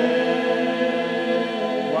fed.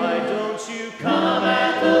 Why don't you come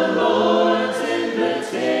at the Lord's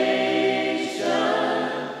invitation,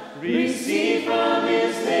 receive from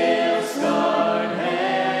His nail-scarred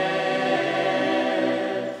hand,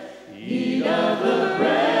 eat of the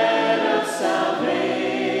bread of salvation,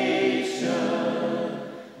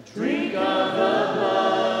 drink of the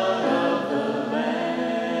blood of the Lamb.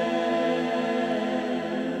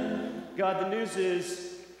 God, the news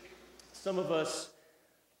is some of us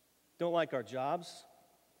don't like our jobs.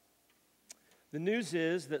 The news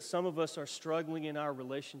is that some of us are struggling in our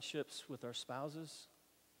relationships with our spouses.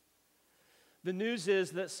 The news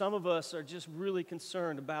is that some of us are just really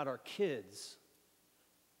concerned about our kids.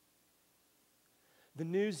 The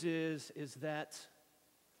news is that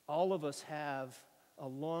all of us have a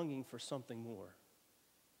longing for something more.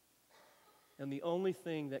 And the only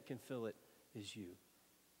thing that can fill it is you.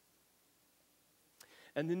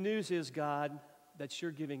 And the news is, God, that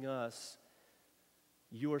you're giving us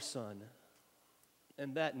your Son.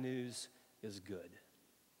 And that news is good.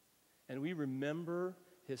 And we remember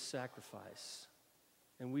His sacrifice.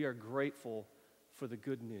 And we are grateful for the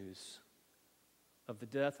good news of the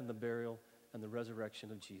death and the burial and the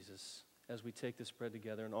resurrection of Jesus. As we take this bread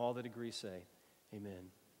together, and all that agree say, amen.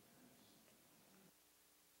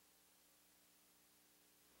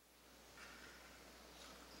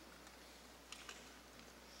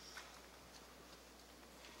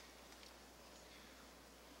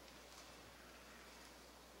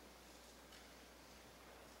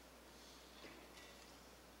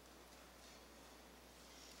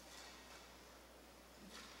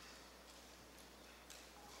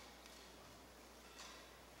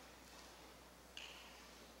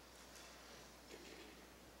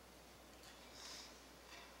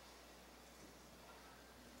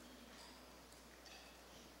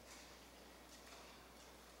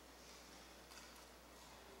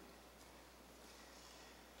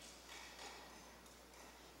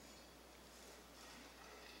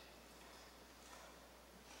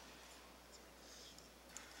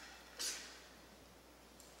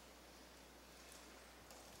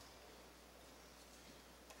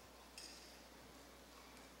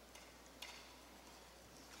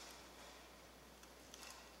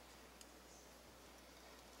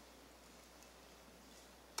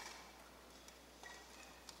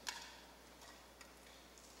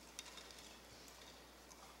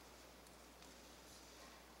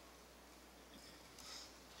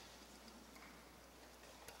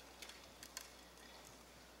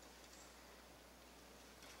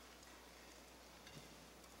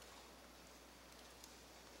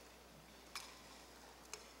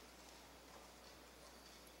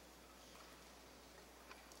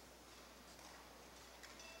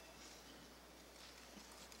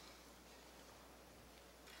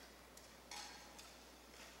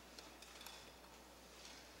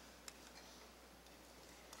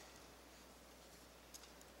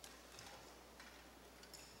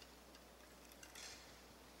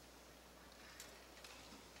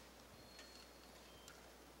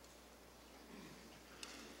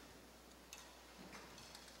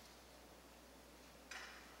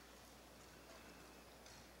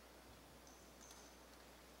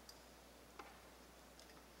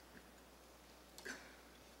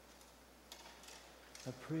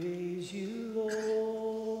 praise you,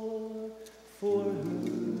 Lord, for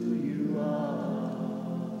who you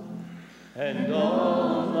are, and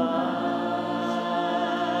all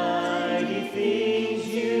mighty things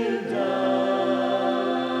you've done.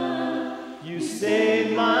 You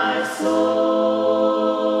saved my soul,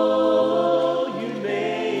 you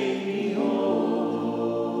made me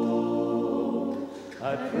whole.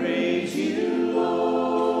 I praise you,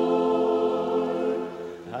 Lord,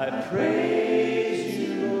 I praise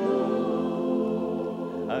you,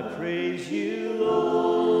 Lord, I praise you,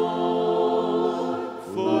 Lord,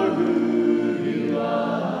 for who you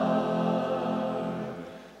are,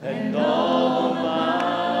 and all mighty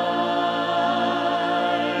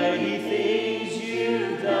things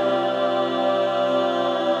you've done.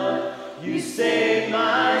 You saved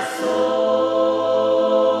my soul,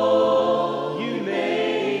 you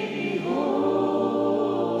made me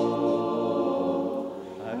whole.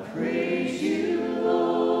 I praise you,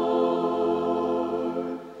 Lord,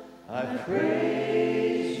 I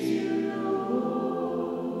praise you, Lord.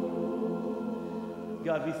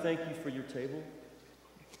 God, we thank you for your table,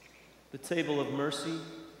 the table of mercy,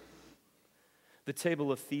 the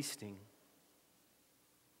table of feasting,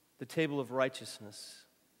 the table of righteousness.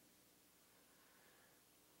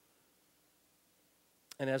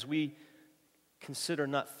 And as we consider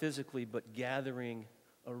not physically, but gathering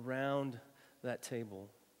around that table,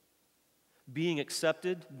 being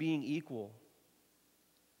accepted, being equal,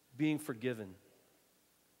 being forgiven,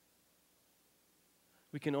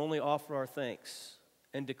 we can only offer our thanks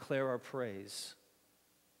and declare our praise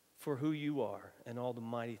for who you are and all the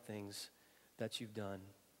mighty things that you've done.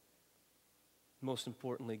 Most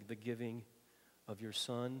importantly, the giving of your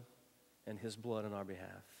Son and his blood on our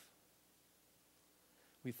behalf.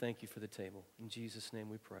 We thank you for the table. In Jesus' name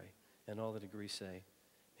we pray. And all that agree say,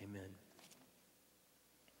 amen.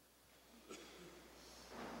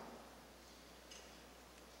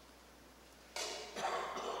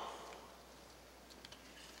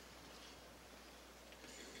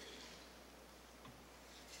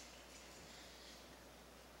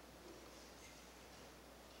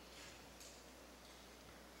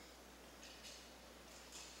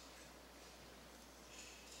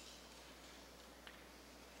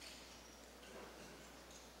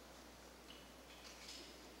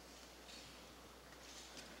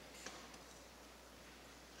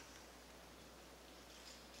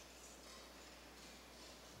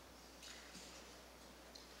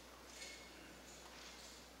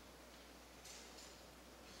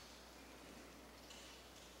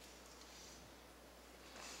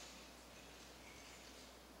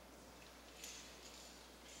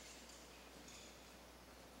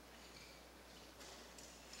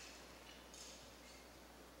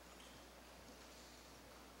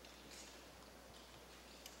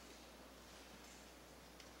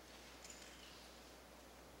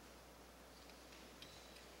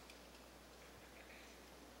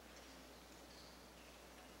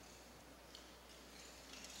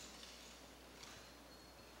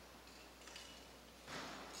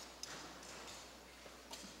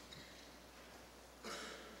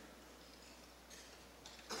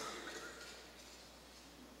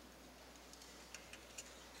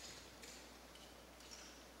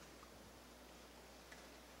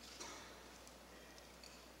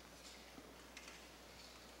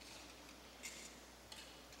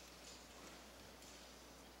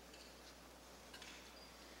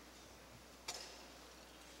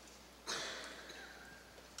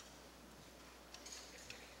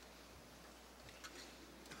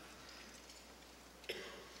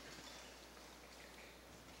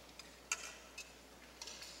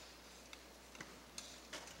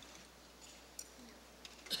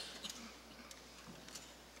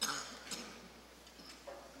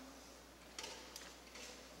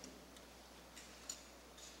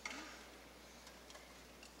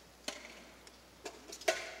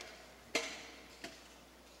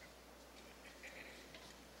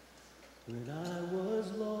 When I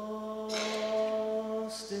was lost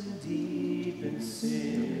and deep in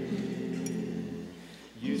sin,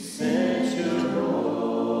 you sent your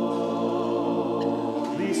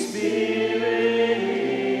Holy Spirit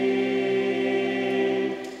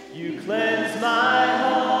in. You cleansed my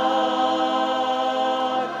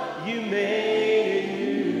heart, you made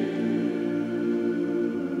it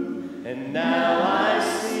new, and now I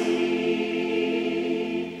sing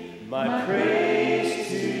my praise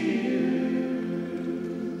to you.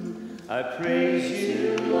 I praise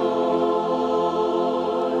you, Lord,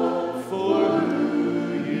 for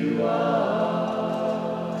who you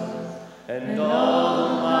are, and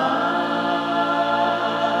all my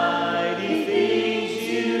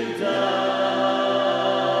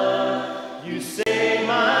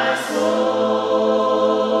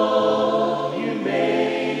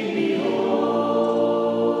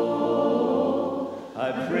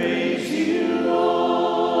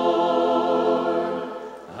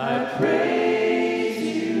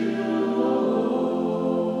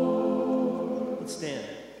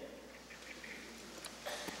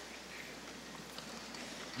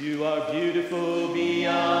You are beautiful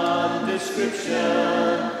beyond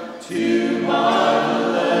description, too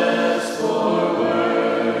marvelous for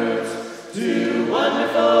words, too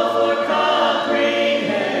wonderful for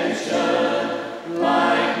comprehension,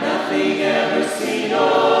 like nothing ever seen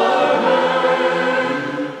or heard.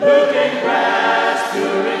 Who can grasp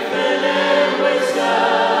your infinite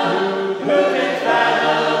wisdom? Who can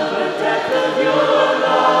fathom the depth of your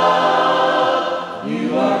love?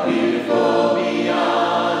 You are beautiful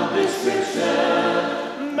beyond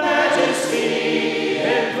description, majesty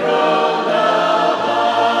enthroned above.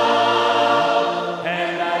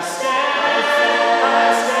 And I stand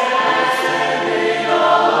in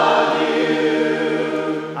awe of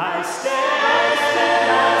you. I stand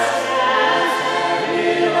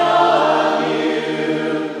in awe of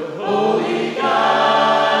you. Holy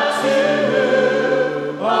God, to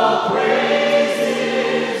whom all praise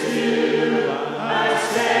is due. I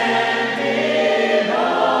stand in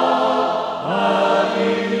awe of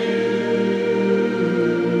you.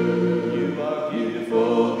 You are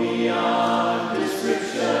beautiful beyond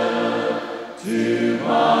description, too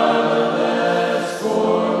marvelous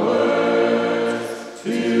for words,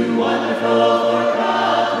 too wonderful for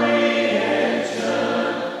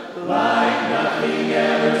comprehension, like nothing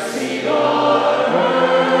ever seen or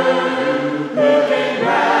heard. Who can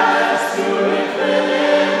grasp your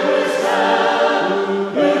infinite wisdom?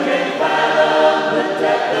 Who can fathom the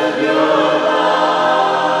depth of your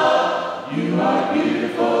love? You are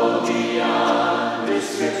beautiful beyond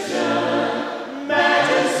description,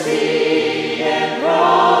 majesty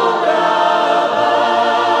enthroned above.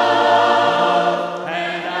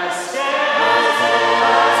 And I stand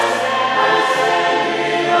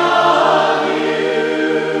in awe of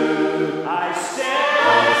you. I stand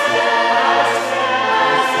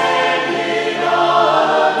in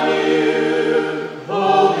awe of you.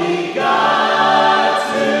 Holy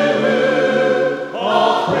God, to whom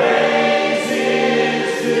all praise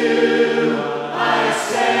is due. I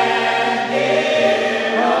stand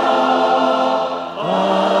in awe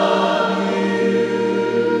of you.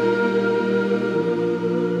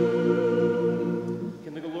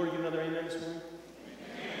 Can the Lord give another amen this morning?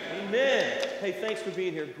 Amen. Hey, thanks for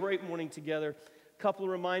being here. Great morning together. Couple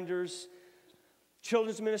of reminders.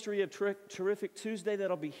 Children's Ministry of Terrific Tuesday.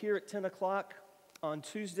 That'll be here at 10 o'clock on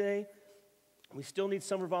Tuesday. We still need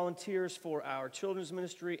summer volunteers for our children's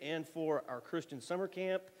ministry and for our Christian summer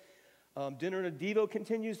camp. Dinner and a Devo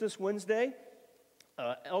continues this Wednesday.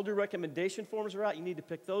 Elder recommendation forms are out. You need to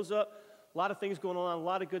pick those up. A lot of things going on, a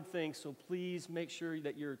lot of good things, so please make sure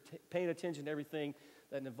that you're paying attention to everything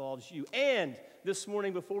that involves you. And this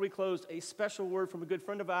morning, before we close, a special word from a good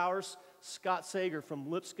friend of ours, Scott Sager from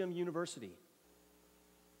Lipscomb University.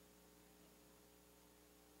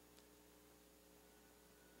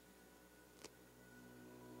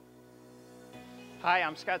 Hi,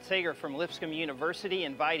 I'm Scott Sager from Lipscomb University,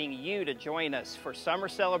 inviting you to join us for Summer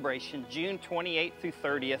Celebration June 28th through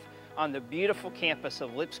 30th on the beautiful campus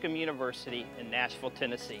of Lipscomb University in Nashville,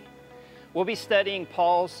 Tennessee. We'll be studying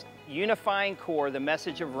Paul's unifying core, the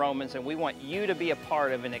message of Romans, and we want you to be a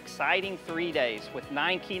part of an exciting 3 days with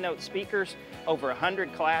 9 keynote speakers, over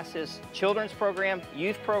 100 classes, children's program,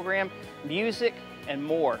 youth program, music, and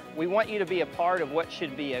more. We want you to be a part of what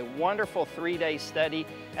should be a wonderful 3-day study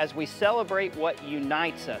as we celebrate what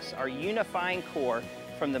unites us, our unifying core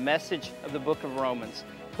from the message of the book of Romans.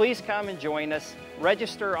 Please come and join us.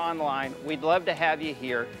 Register online. We'd love to have you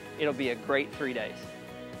here. It'll be a great 3 days.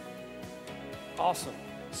 Awesome.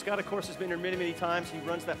 Scott, of course, has been here many, many times. He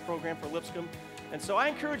runs that program for Lipscomb. And so I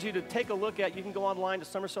encourage you to take a look at, you can go online to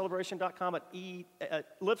summercelebration.com at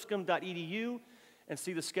lipscomb.edu and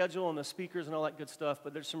see the schedule and the speakers and all that good stuff.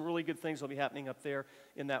 But there's some really good things that will be happening up there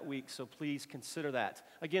in that week, so please consider that.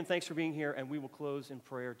 Again, thanks for being here, and we will close in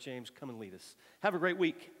prayer. James, come and lead us. Have a great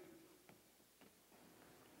week.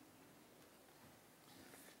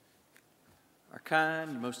 Our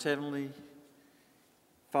kind, most heavenly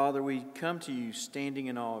Father, we come to you standing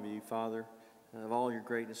in awe of you, Father, of all your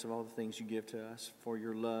greatness, of all the things you give to us, for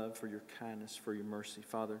your love, for your kindness, for your mercy.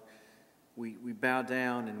 Father, we bow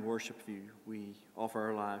down and worship you. We offer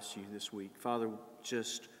our lives to you this week. Father,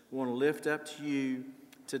 just want to lift up to you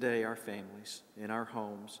today our families and our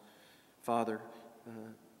homes. Father,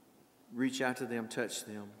 reach out to them, touch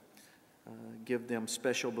them, give them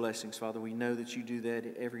special blessings. Father, we know that you do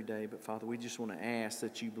that every day, but Father, we just want to ask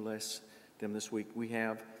that you bless them this week. We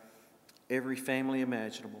have every family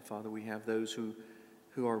imaginable, Father. We have those who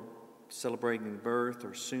are celebrating the birth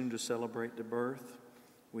or soon to celebrate the birth.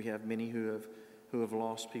 We have many who have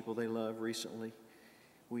lost people they love recently.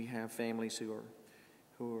 We have families who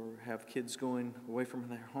have kids going away from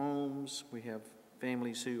their homes. We have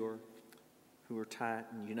families who are tight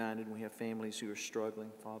and united. We have families who are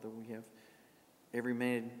struggling, Father. We have every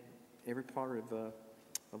man, every part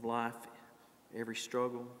of life, every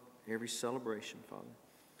struggle, every celebration, Father.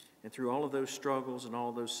 And through all of those struggles and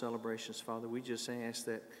all those celebrations, Father, we just ask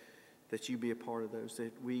that you be a part of those,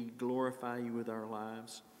 that we glorify you with our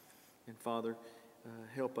lives. And Father,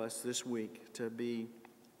 help us this week to be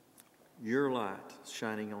your light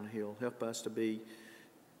shining on a hill. Help us to be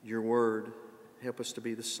your word. Help us to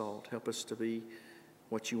be the salt. Help us to be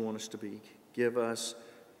what you want us to be. Give us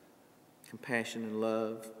compassion and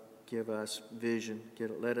love. Give us vision.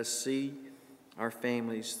 Let us see our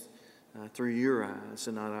families through your eyes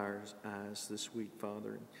and not our eyes this week,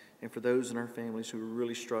 Father. And for those in our families who are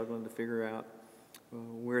really struggling to figure out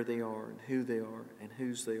where they are and who they are and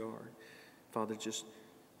whose they are, Father, just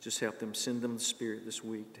help them. Send them the Spirit this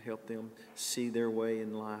week to help them see their way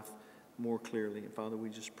in life more clearly. And Father, we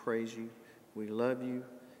just praise you. We love you,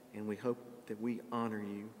 and we hope that we honor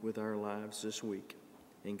you with our lives this week.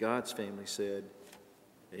 And God's family said,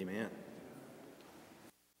 amen.